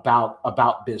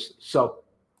about business. So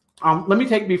let me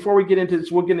take, before we get into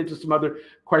this, we'll get into some other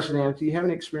questions and answers. Do you have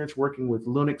any experience working with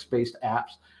Linux-based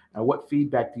apps? What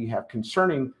feedback do you have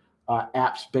concerning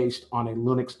apps based on a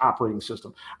Linux operating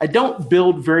system? I don't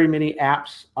build very many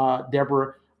apps,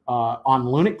 Deborah, on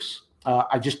Linux.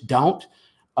 I just don't.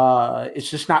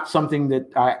 It's just not something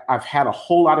that I've had a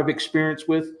whole lot of experience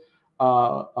with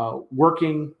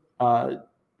working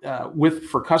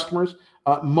for customers.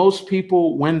 Most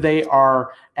people, when they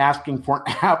are asking for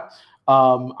an app,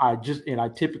 I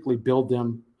typically build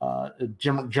them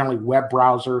generally web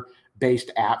browser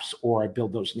based apps, or I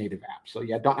build those native apps. So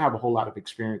yeah, I don't have a whole lot of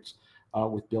experience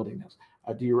with building those.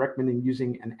 Do you recommend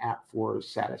using an app for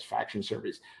satisfaction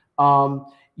surveys?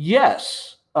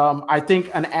 Yes. I think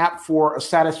an app for a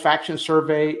satisfaction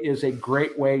survey is a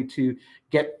great way to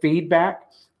get feedback.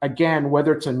 Again,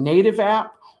 whether it's a native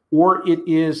app or it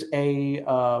is a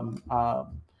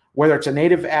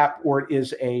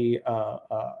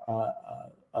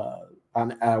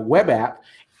web app,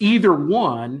 either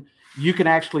one, you can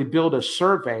actually build a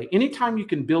survey. Anytime you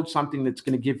can build something that's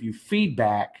going to give you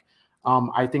feedback,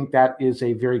 I think that is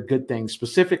a very good thing,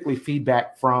 specifically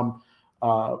feedback from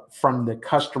the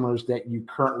customers that you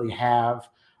currently have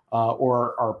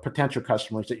or potential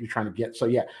customers that you're trying to get. So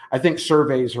yeah, I think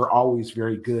surveys are always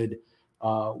very good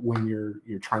when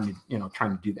you're trying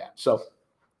to do that.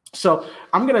 So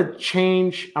I'm going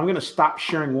to stop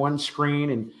sharing one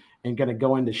screen and going to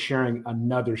go into sharing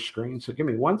another screen. So give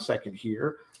me 1 second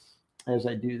here as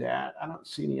I do that. I don't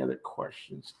see any other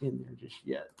questions in there just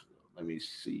yet. Let me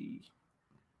see.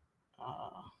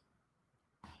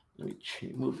 Let me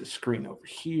move the screen over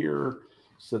here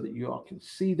so that you all can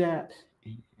see that.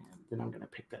 And then I'm going to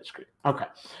pick that screen. Okay.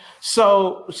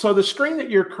 So the screen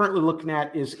that you're currently looking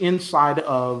at is inside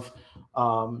of,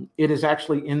 it is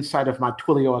actually inside of my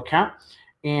Twilio account.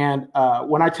 And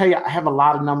when I tell you I have a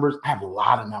lot of numbers, I have a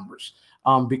lot of numbers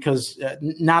because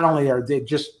not only are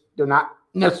they're not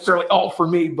necessarily all for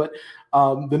me, but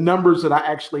the numbers that I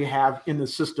actually have in the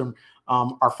system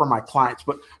are for my clients.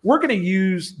 But we're going to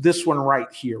use this one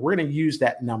right here. We're going to use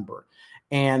that number.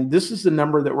 And this is the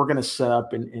number that we're going to set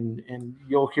up, and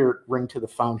you'll hear it ring to the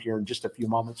phone here in just a few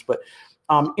moments. But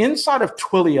inside of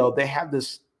Twilio, they have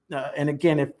this, and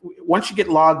again, once you get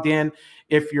logged in,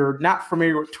 if you're not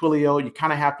familiar with Twilio, you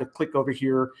kind of have to click over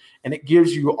here, and it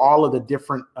gives you all of the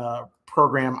different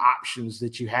program options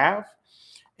that you have.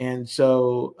 And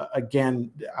so, again,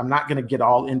 I'm not going to get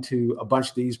all into a bunch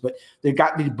of these, but they've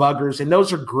got debuggers, and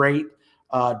those are great.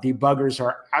 Debuggers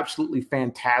are absolutely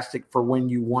fantastic for when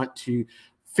you want to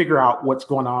figure out what's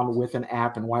going on with an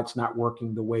app and why it's not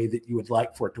working the way that you would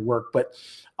like for it to work. But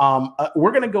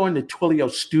we're going to go into Twilio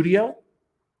Studio.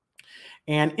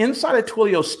 And inside of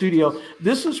Twilio Studio,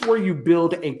 this is where you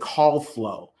build a call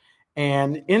flow.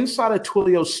 And inside of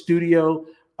Twilio Studio,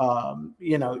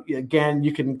 again,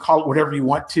 you can call it whatever you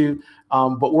want to,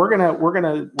 but we're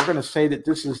gonna say that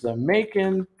this is the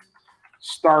Macon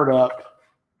startup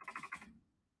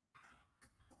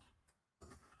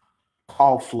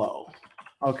call flow.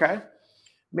 Okay,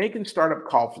 Macon startup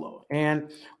call flow.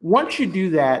 And once you do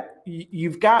that,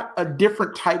 you've got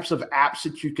different types of apps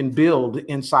that you can build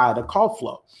inside a call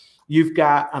flow. You've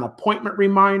got an appointment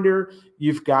reminder.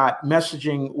 You've got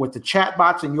messaging with the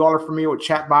chatbots, and you all are familiar with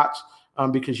chatbots.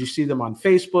 Because you see them on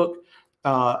Facebook.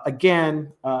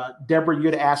 Again, Deborah, you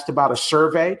had asked about a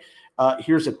survey.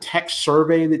 Here's a text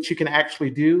survey that you can actually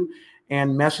do,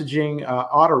 and messaging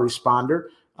autoresponder.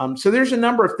 So there's a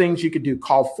number of things you could do: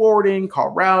 call forwarding, call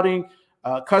routing,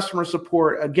 customer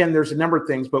support. Again, there's a number of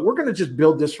things, but we're going to just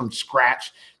build this from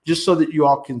scratch just so that you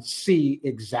all can see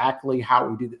exactly how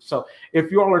we do this. So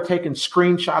if you all are taking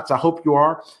screenshots, I hope you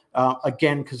are.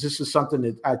 Again, because this is something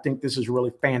that I think this is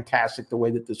really fantastic, the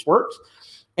way that this works.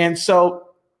 And so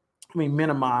let me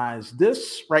minimize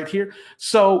this right here.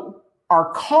 So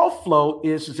our call flow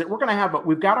is that we're going to have,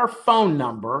 we've got our phone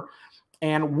number,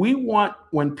 and we want,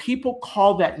 when people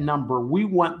call that number, we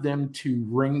want them to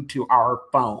ring to our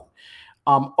phone.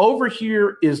 Over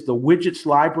here is the widgets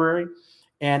library.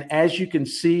 And as you can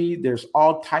see, there's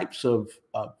all types of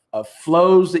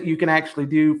flows that you can actually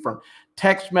do, from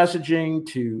text messaging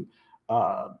to,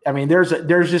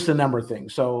 there's just a number of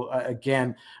things. So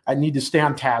again, I need to stay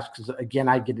on task because, again,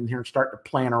 I get in here and start to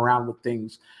playing around with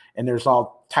things, and there's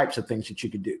all types of things that you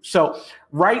can do. So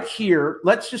right here,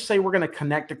 let's just say we're going to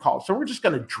connect a call. So we're just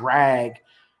going to drag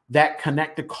that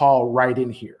connect a call right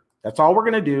in here. That's all we're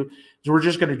going to do. So we're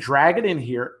just going to drag it in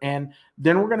here, and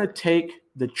then we're going to take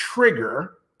the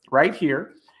trigger right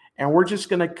here, and we're just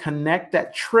going to connect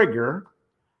that trigger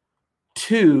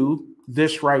to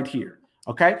this right here.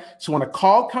 Okay, so when a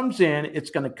call comes in, it's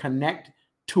going to connect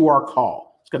to our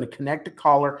call. It's going to connect the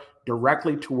caller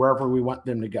directly to wherever we want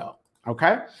them to go.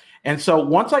 Okay, and so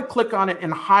once I click on it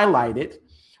and highlight it,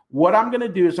 what I'm going to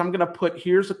do is I'm going to put,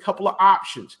 here's a couple of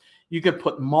options. You can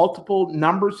put multiple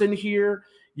numbers in here.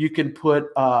 You can put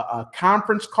a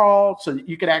conference call so that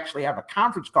you could actually have a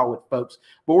conference call with folks,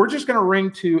 but we're just going to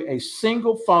ring to a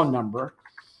single phone number.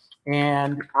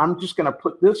 And I'm just going to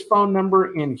put this phone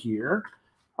number in here.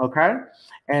 Okay.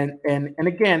 And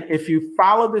again, if you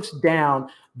follow this down,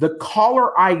 the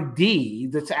caller ID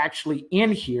that's actually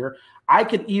in here, I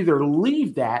could either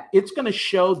leave that, it's going to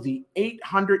show the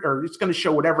 800, or it's going to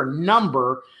show whatever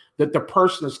number that the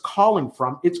person is calling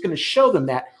from. It's going to show them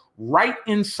that right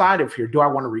inside of here. Do I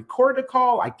want to record the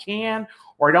call? I can,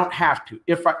 or I don't have to.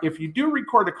 If you do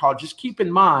record a call, just keep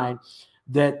in mind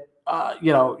that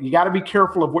you know, you got to be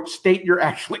careful of what state you're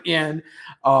actually in,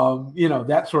 you know,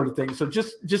 that sort of thing. So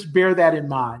just bear that in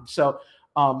mind. So,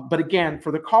 but again,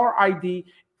 for the caller ID,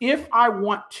 if I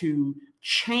want to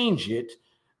change it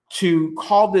to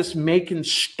call this Macon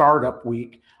Startup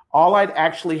Week, all I'd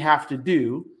actually have to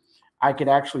do, I could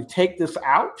actually take this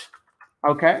out,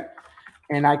 okay,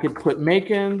 and I could put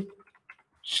Macon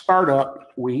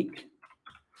Startup Week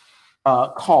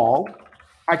call.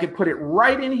 I could put it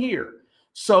right in here.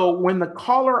 So when the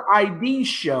caller ID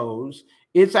shows,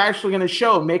 it's actually going to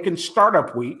show Macon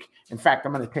Startup Week. In fact,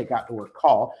 I'm going to take out the word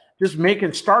call. Just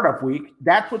Macon Startup Week.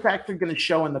 That's what's actually going to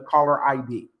show in the caller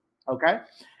ID. Okay.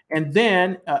 And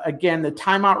then again, the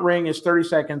timeout ring is 30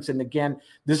 seconds. And again,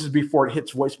 this is before it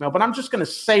hits voicemail. But I'm just going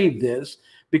to save this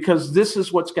because this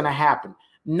is what's going to happen.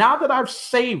 Now that I've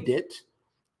saved it,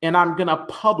 and I'm going to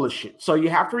publish it. So you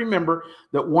have to remember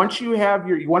that once you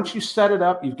set it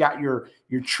up, you've got your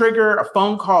trigger, a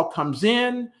phone call comes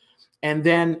in, and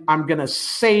then I'm going to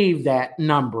save that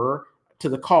number to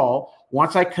the call.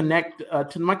 Once I connect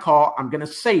to my call, I'm going to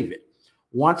save it.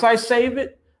 Once I save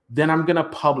it, then I'm going to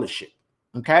publish it.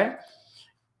 Okay.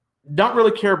 Don't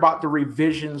really care about the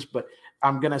revisions, but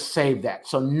I'm going to save that.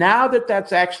 So now that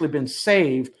that's actually been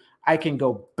saved, I can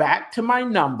go back to my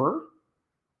number.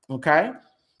 Okay.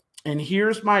 And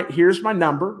here's my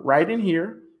number right in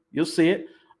here. You'll see it.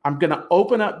 I'm going to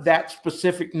open up that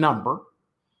specific number.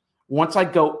 Once I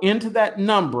go into that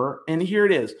number, and here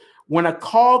it is. When a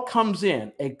call comes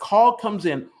in,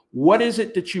 what is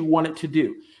it that you want it to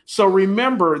do? So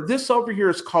remember, this over here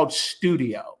is called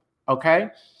Studio, okay?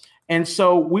 And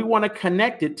so we want to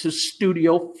connect it to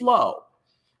Studio Flow.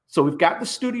 So we've got the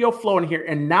Studio Flow in here,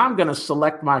 and now I'm going to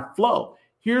select my flow.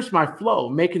 Here's my flow,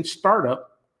 Macon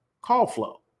Startup Call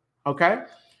Flow. Okay.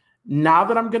 Now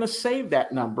that I'm going to save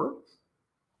that number.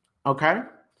 Okay.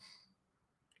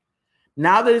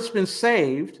 Now that it's been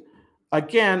saved,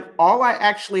 again, all I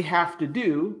actually have to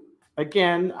do,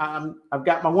 again, I've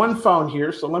got my one phone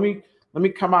here. So let me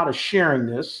come out of sharing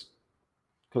this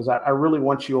because I really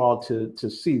want you all to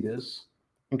see this.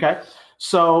 Okay.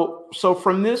 So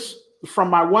from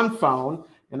my one phone,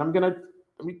 and let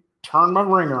me turn my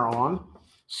ringer on.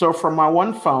 So from my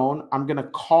one phone, I'm going to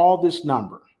call this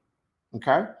number.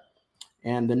 Okay.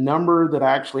 And the number that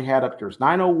I actually had up there is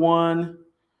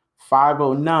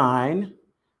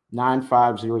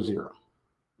 901-509-9500.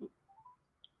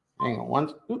 Hang on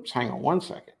one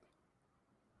second.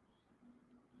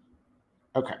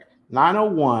 Okay.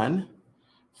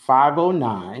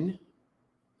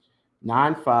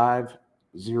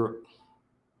 901-509-9500.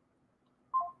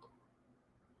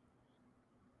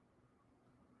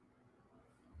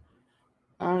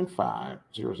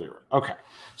 9500. Okay.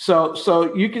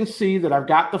 So you can see that I've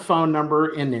got the phone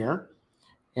number in there,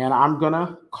 and I'm going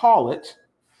to call it.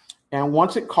 And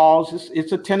once it calls,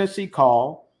 it's a Tennessee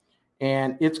call,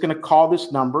 and it's going to call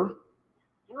this number.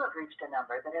 You have reached a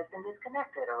number that has been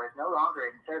disconnected or is no longer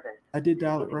in service. I did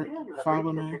dial it right.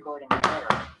 509.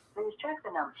 Please check the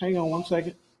number. Hang on one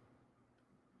second.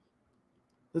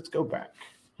 Let's go back.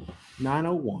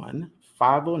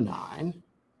 901-509.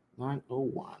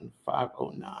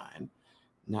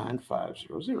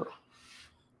 901-509-9500.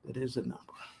 That is the number.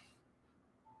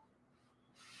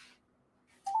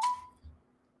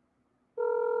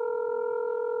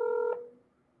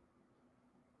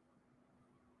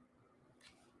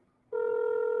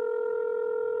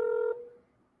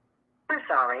 We're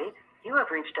sorry. You have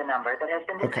reached a number that has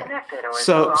been disconnected.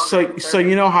 Okay. So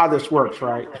you know how this works,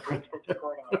 right?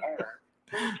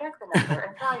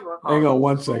 Hang on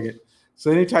one second. So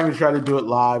anytime you try to do it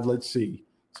live, let's see.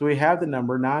 So we have the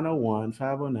number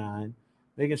 901-509.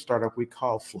 Macon Startup, we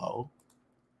call Flow.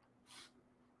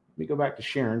 Let me go back to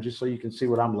Sharon just so you can see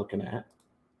what I'm looking at.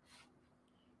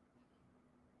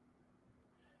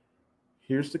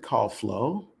 Here's the call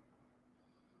flow.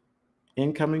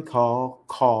 Incoming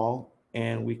call,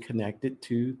 and we connect it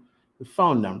to the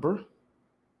phone number.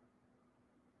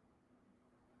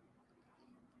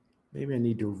 Maybe I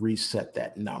need to reset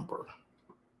that number.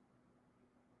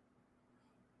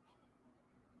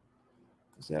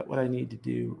 Is that what I need to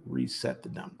do? Reset the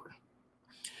number.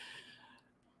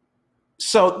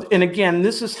 So, and again,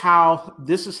 this is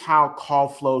how call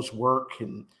flows work.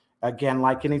 And again,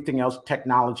 like anything else,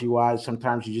 technology-wise,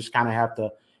 sometimes you just kind of have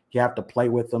to You have to play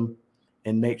with them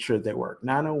and make sure they work.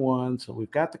 901, so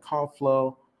we've got the call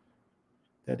flow.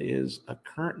 That is a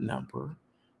current number.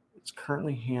 It's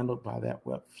currently handled by that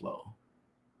web flow.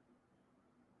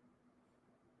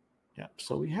 Yep,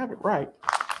 so we have it right.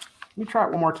 Let me try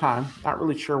it one more time. Not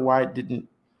really sure why it didn't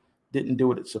do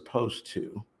what it's supposed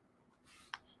to.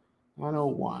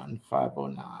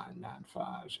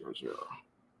 901-509-9500.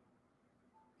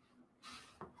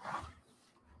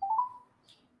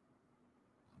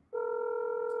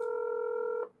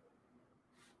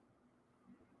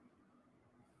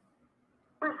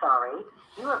 We're sorry.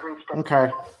 You have reached a...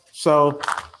 Okay, so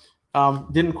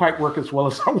didn't quite work as well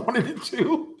as I wanted it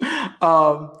to.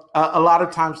 A lot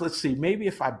of times, let's see, maybe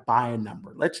if I buy a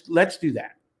number, let's do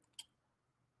that,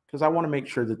 because I want to make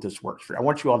sure that this works for you. I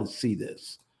want you all to see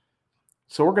this.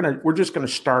 So we're just gonna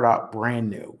start out brand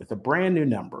new with a brand new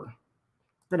number.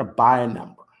 We're gonna buy a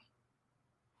number.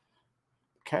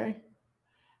 Okay,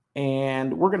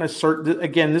 and we're gonna search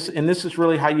again. This is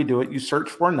really how you do it. You search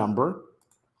for a number.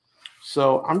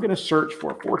 So I'm gonna search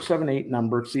for a 478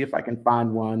 number, see if I can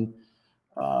find one.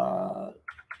 I'm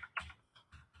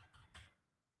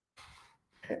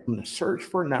gonna search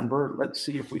for a number. Let's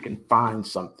see if we can find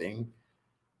something.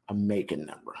 A Macon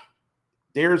number.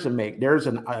 There's a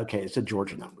Macon. Okay, it's a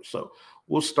Georgia number. So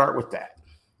we'll start with that.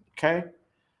 Okay.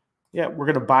 Yeah, we're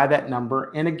gonna buy that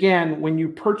number. And again, when you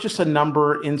purchase a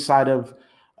number inside of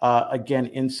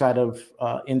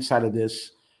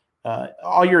this,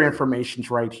 all your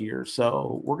information's right here.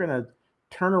 So we're gonna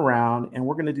turn around and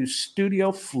we're gonna do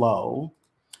Studio Flow,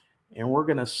 and we're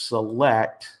gonna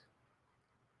select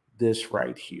this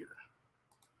right here.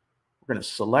 We're gonna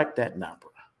select that number.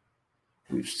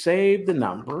 We've saved the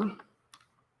number.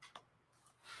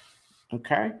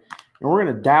 Okay, and we're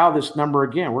gonna dial this number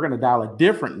again. We're gonna dial a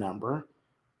different number,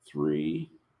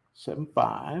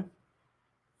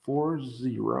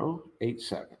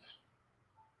 375-4087.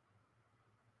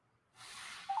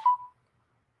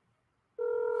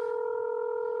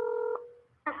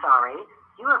 Sorry,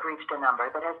 you have reached a number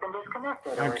that has been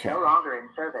disconnected or is no longer in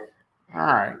service. All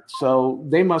right, so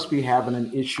they must be having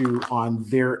an issue on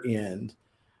their end,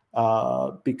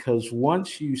 because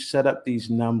once you set up these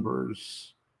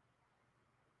numbers,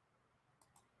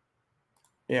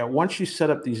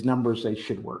 they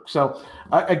should work. So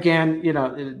again,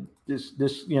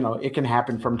 it can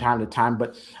happen from time to time.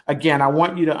 But again, I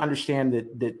want you to understand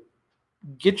that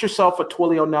get yourself a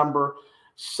Twilio number,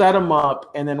 set them up,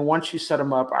 and then once you set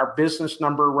them up, our business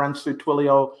number runs through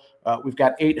Twilio. We've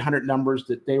got 800 numbers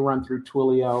that they run through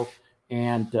Twilio.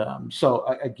 And so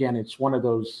again, it's one of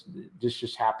those, this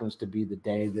just happens to be the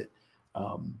day that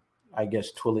I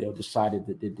guess Twilio decided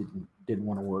that it didn't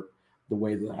want to work the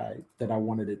way that I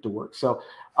wanted it to work. So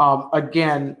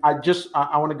again, I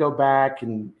want to go back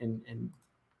and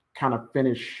kind of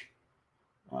finish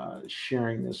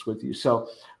sharing this with you. So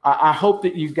I hope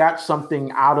that you got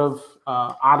something out of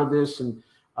this. And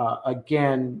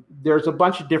again, there's a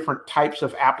bunch of different types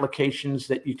of applications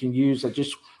that you can use. I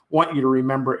just want you to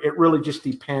remember, it really just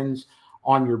depends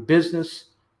on your business,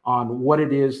 on what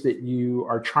it is that you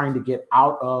are trying to get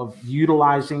out of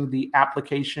utilizing the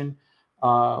application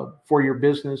for your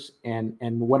business, and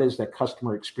what is the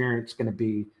customer experience going to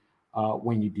be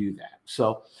when you do that.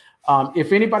 So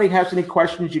if anybody has any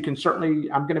questions, you can certainly,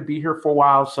 I'm going to be here for a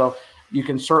while, so you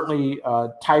can certainly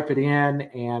type it in,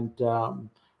 and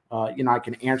I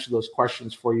can answer those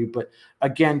questions for you. But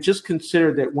again, just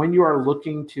consider that when you are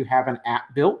looking to have an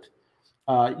app built,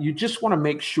 you just want to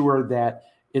make sure that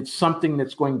it's something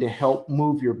that's going to help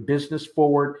move your business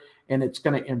forward, and it's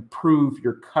going to improve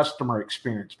your customer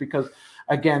experience. Because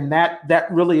again, that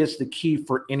really is the key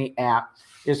for any app,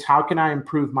 is how can I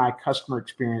improve my customer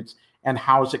experience, and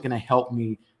how is it going to help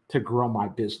me to grow my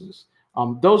business?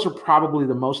 Those are probably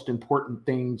the most important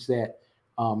things that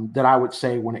I would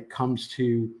say when it comes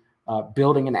to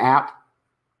building an app.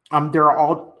 There are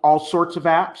all sorts of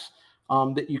apps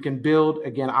that you can build,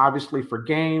 again, obviously for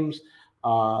games,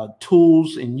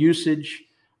 tools and usage.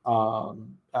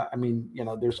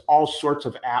 There's all sorts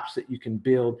of apps that you can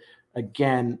build.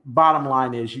 Again, bottom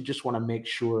line is you just want to make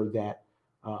sure that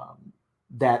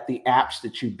that the apps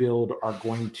that you build are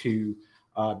going to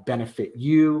benefit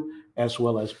you as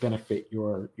well as benefit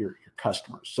your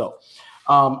customers. So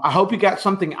I hope you got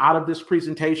something out of this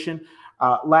presentation.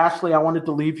 Lastly, I wanted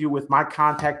to leave you with my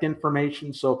contact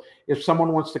information. So if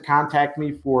someone wants to contact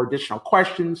me for additional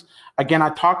questions, again, I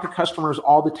talk to customers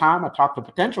all the time. I talk to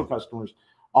potential customers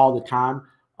all the time.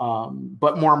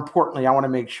 But more importantly, I want to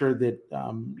make sure that,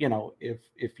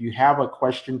 if you have a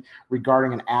question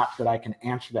regarding an app, that I can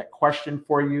answer that question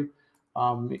for you.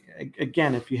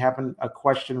 Again, if you have a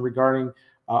question regarding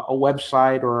a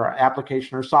website or an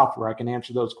application or software, I can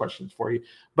answer those questions for you.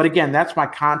 But again, that's my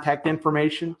contact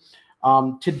information.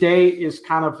 Today is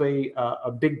kind of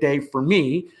a big day for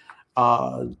me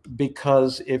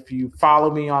because if you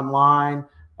follow me online,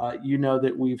 you know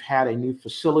that we've had a new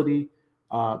facility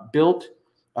built,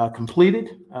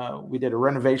 completed. We did a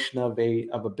renovation of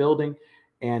a building,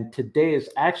 and today is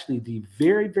actually the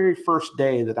very, very first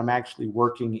day that I'm actually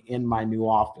working in my new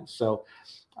office. So,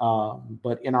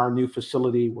 but in our new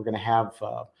facility, we're going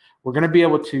to be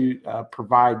able to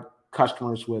provide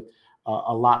customers with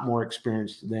a lot more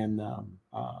experience than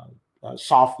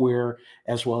software,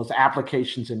 as well as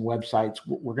applications and websites.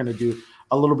 We're going to do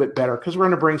a little bit better because we're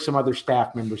going to bring some other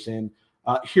staff members in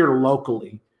here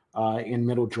locally in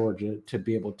Middle Georgia to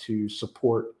be able to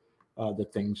support the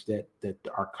things that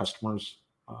our customers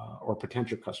or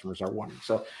potential customers are wanting.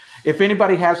 So if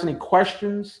anybody has any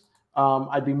questions,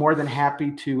 I'd be more than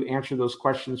happy to answer those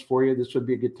questions for you. This would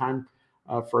be a good time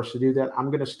for us to do that. I'm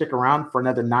going to stick around for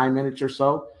another 9 minutes or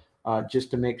so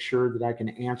just to make sure that I can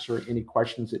answer any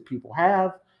questions that people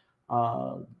have,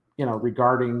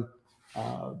 regarding,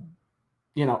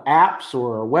 apps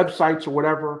or websites or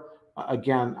whatever.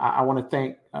 Again, I want to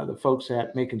thank the folks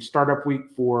at Macon Startup Week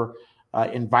for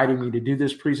inviting me to do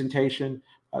this presentation.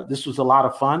 This was a lot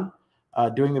of fun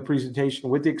doing the presentation,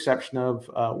 with the exception of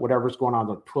whatever's going on.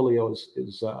 The Twilio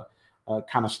is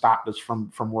kind of stopped us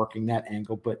from working that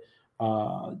angle. But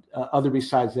other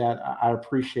besides that, I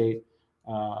appreciate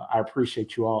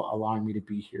you all allowing me to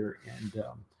be here and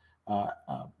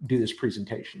do this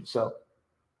presentation. So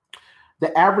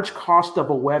the average cost of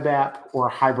a web app or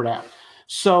a hybrid app.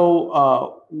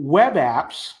 So web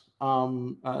apps,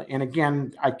 and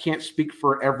again, I can't speak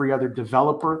for every other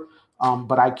developer,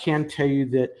 but I can tell you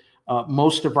that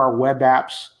most of our web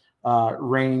apps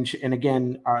range, and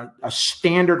again, a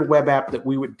standard web app that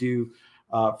we would do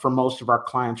for most of our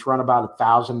clients run about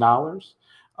 $1,000.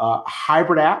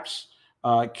 Hybrid apps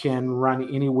can run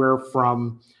anywhere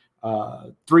from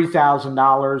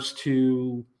 $3,000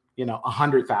 to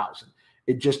 $100,000.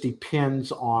 It just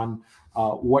depends on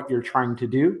what you're trying to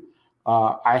do.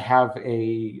 I have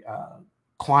a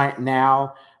client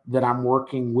now that I'm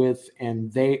working with,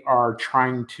 and they are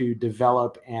trying to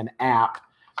develop an app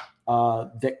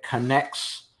that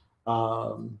connects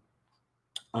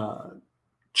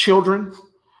children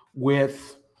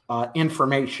with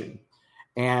information.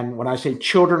 And when I say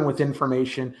children with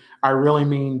information, I really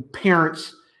mean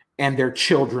parents and their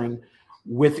children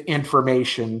with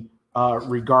information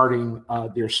regarding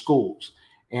their schools.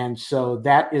 And so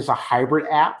that is a hybrid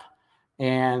app.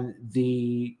 And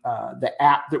the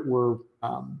app that we're,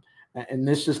 and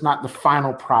this is not the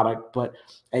final product, but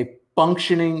a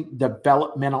functioning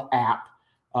developmental app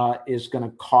is going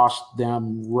to cost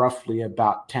them roughly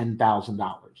about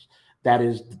 $10,000. That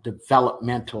is the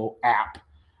developmental app,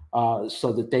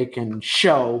 so that they can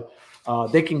show,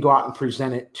 they can go out and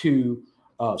present it to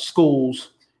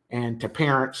schools and to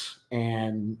parents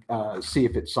and see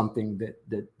if it's something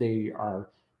that they are,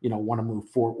 want to move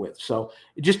forward with. So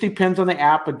it just depends on the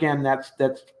app. Again, that's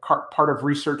part of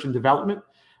research and development.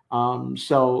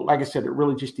 So like I said, it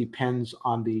really just depends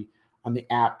on the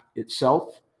app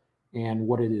itself and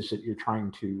what it is that you're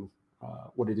trying to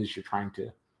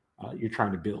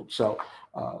build. So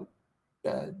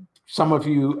some of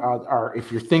you are,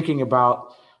 if you're thinking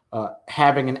about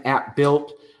having an app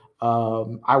built,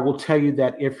 I will tell you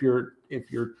that if you're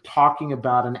talking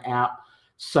about an app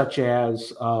such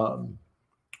as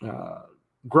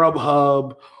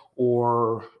Grubhub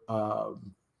or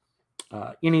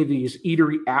any of these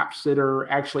eatery apps that are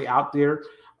actually out there,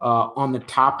 on the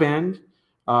top end,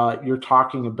 you're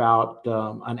talking about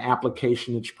an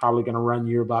application that's probably going to run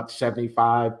you about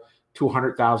 $75,000 to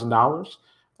 $100,000.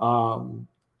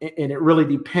 And it really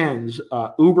depends.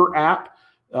 Uber app,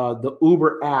 the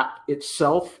Uber app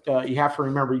itself, you have to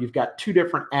remember you've got two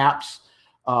different apps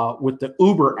with the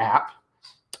Uber app.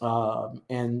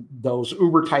 And those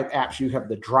Uber type apps, you have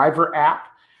the driver app,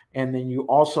 and then you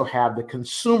also have the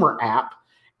consumer app.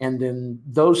 And then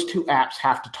those two apps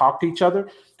have to talk to each other,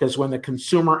 because when the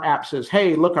consumer app says,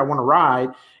 hey, look, I want to ride,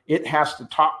 it has to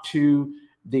talk to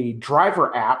the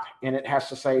driver app, and it has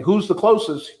to say, who's the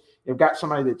closest? You've got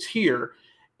somebody that's here.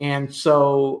 And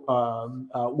so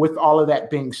with all of that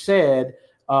being said,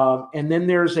 and then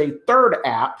there's a third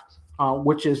app,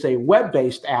 which is a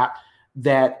web-based app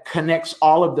that connects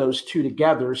all of those two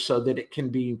together so that it can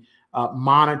be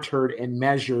monitored and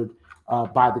measured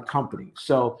by the company.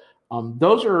 So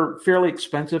those are fairly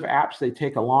expensive apps. They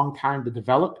take a long time to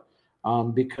develop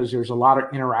because there's a lot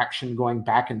of interaction going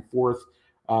back and forth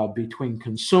between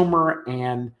consumer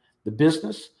and the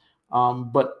business.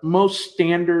 But most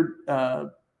standard,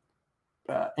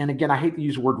 and again, I hate to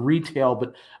use the word retail,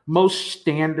 but most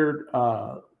standard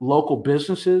local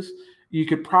businesses, you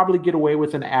could probably get away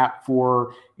with an app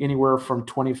for anywhere from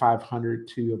 $2,500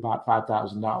 to about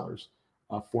 $5,000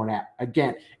 for an app.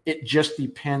 Again, it just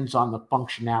depends on the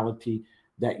functionality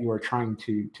that you are trying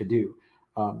to do.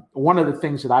 One of the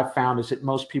things that I've found is that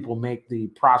most people make the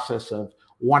process of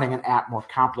wanting an app more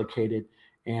complicated.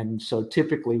 And so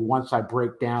typically once I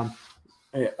break down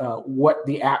what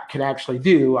the app can actually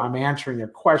do, I'm answering their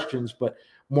questions, but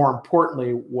more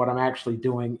importantly, what I'm actually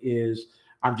doing is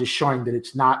I'm just showing that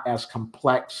it's not as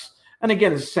complex. And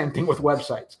again, it's the same thing with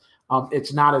websites.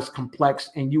 It's not as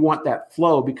complex, and you want that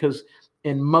flow because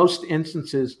in most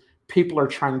instances, people are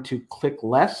trying to click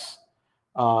less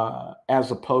as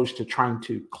opposed to trying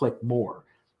to click more.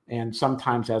 And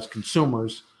sometimes as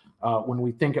consumers, when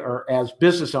we think, or as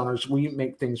business owners, we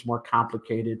make things more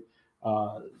complicated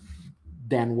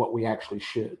than what we actually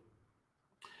should.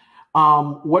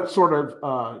 What sort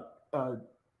of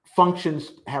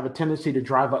functions have a tendency to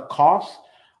drive up costs?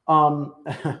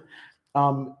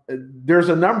 There's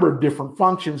a number of different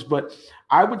functions, but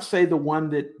I would say the one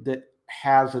that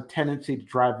has a tendency to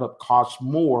drive up costs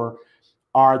more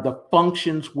are the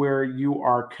functions where you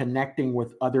are connecting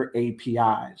with other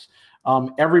APIs.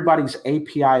 Everybody's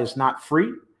API is not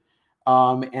free,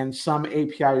 and some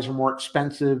APIs are more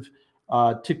expensive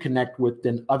to connect with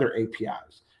than other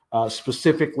APIs.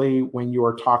 Specifically, when you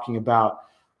are talking about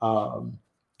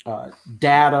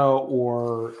data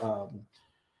or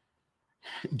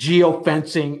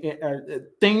geofencing,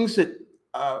 things that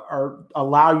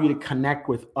allow you to connect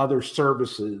with other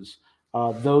services,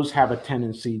 those have a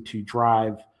tendency to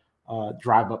drive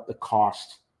up the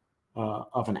cost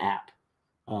of an app,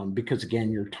 because again,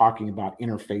 you're talking about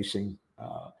interfacing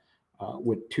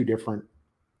with two different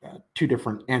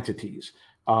entities.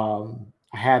 I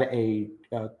had a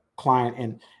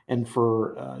client, and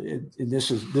for and this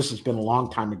has been a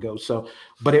long time ago. So,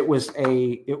 but it was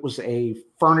a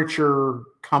furniture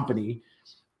company.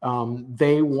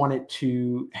 They wanted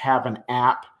to have an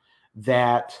app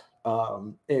that,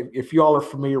 if you all are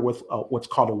familiar with what's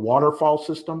called a waterfall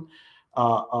system.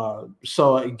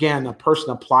 So again, a person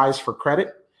applies for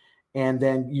credit, and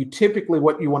then you typically,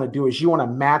 what you want to do is you want to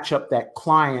match up that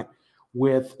client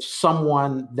with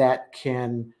someone that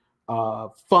can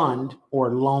fund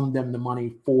or loan them the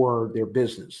money for their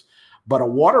business. But a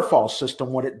waterfall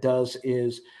system, what it does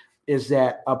is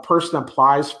that a person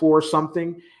applies for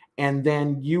something, and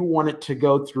then you want it to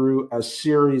go through a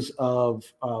series of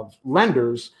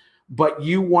lenders, but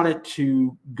you want it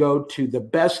to go to the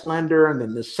best lender, and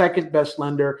then the second best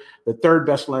lender, the third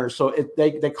best lender. So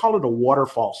they call it a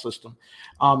waterfall system.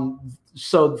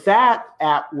 So that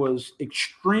app was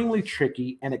extremely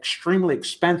tricky and extremely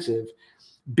expensive,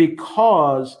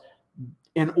 because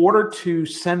in order to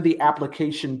send the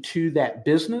application to that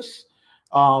business,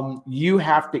 you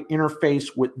have to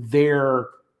interface with their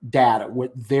data,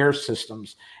 with their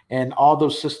systems, and all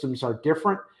those systems are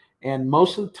different. And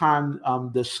most of the time,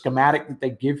 the schematic that they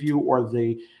give you, or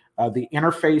the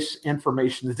interface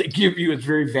information that they give you, is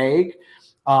very vague.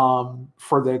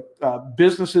 For the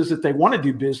businesses that they want to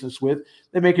do business with,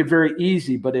 they make it very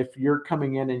easy. But if you're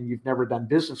coming in and you've never done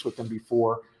business with them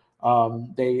before,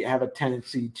 they have a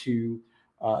tendency to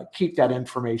keep that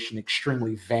information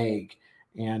extremely vague.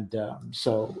 And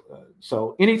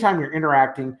so anytime you're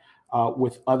interacting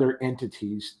with other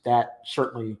entities, that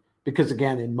certainly, because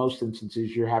again, in most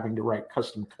instances, you're having to write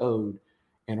custom code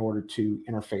in order to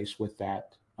interface with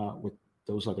that, with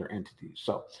those other entities.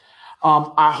 So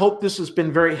I hope this has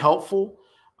been very helpful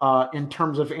in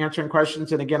terms of answering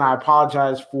questions. And again, I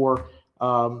apologize for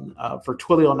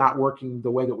Twilio not working the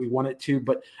way that we want it to.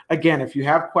 But again, if you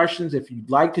have questions, if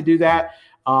you'd like to do that,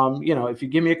 if you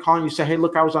give me a call and you say, hey,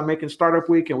 look, I was on Macon Startup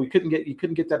Week and you couldn't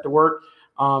get that to work,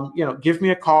 give me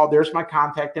a call. There's my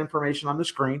contact information on the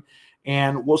screen,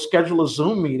 and we'll schedule a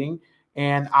Zoom meeting,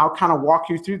 and I'll kind of walk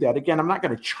you through that. Again, I'm not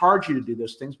going to charge you to do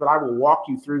those things, but I will walk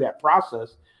you through that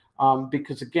process,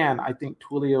 because again, I think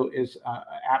Twilio is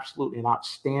absolutely an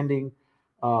outstanding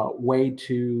way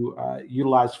to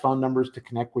utilize phone numbers to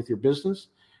connect with your business.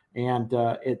 And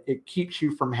it keeps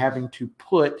you from having to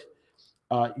put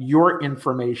your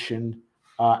information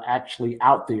actually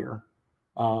out there,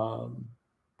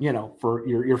 for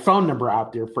your phone number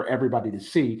out there for everybody to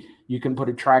see. You can put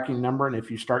a tracking number, and if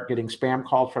you start getting spam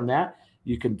calls from that,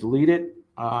 you can delete it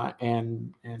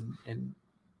and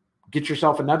get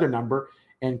yourself another number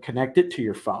and connect it to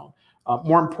your phone.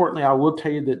 More importantly, I will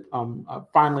tell you that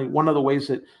finally, one of the ways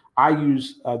that I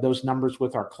use those numbers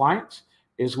with our clients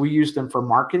is we use them for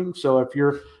marketing. So if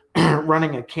you're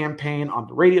running a campaign on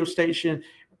the radio station,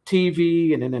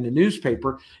 TV, and then in the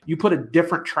newspaper, you put a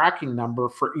different tracking number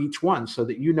for each one so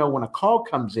that you know when a call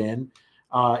comes in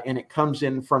and it comes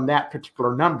in from that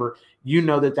particular number, you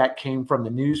know that that came from the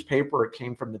newspaper, it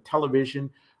came from the television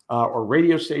or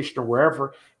radio station or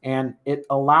wherever. And it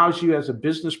allows you as a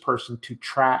business person to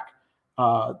track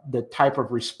the type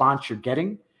of response you're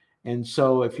getting. And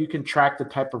so if you can track the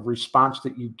type of response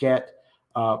that you get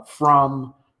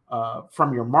from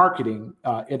your marketing,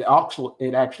 it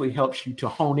actually helps you to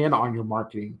hone in on your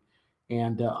marketing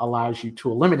and allows you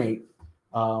to eliminate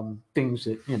things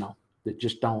that that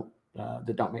just don't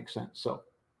make sense. So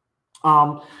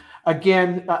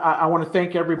again, I want to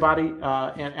thank everybody and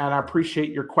I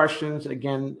appreciate your questions.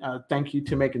 Again, thank you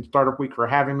to Macon Startup Week for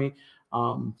having me.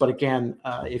 But again,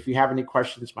 if you have any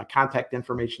questions, my contact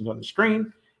information is on the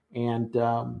screen, and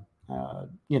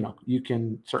you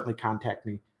can certainly contact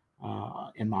me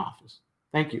in my office.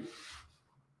 Thank you.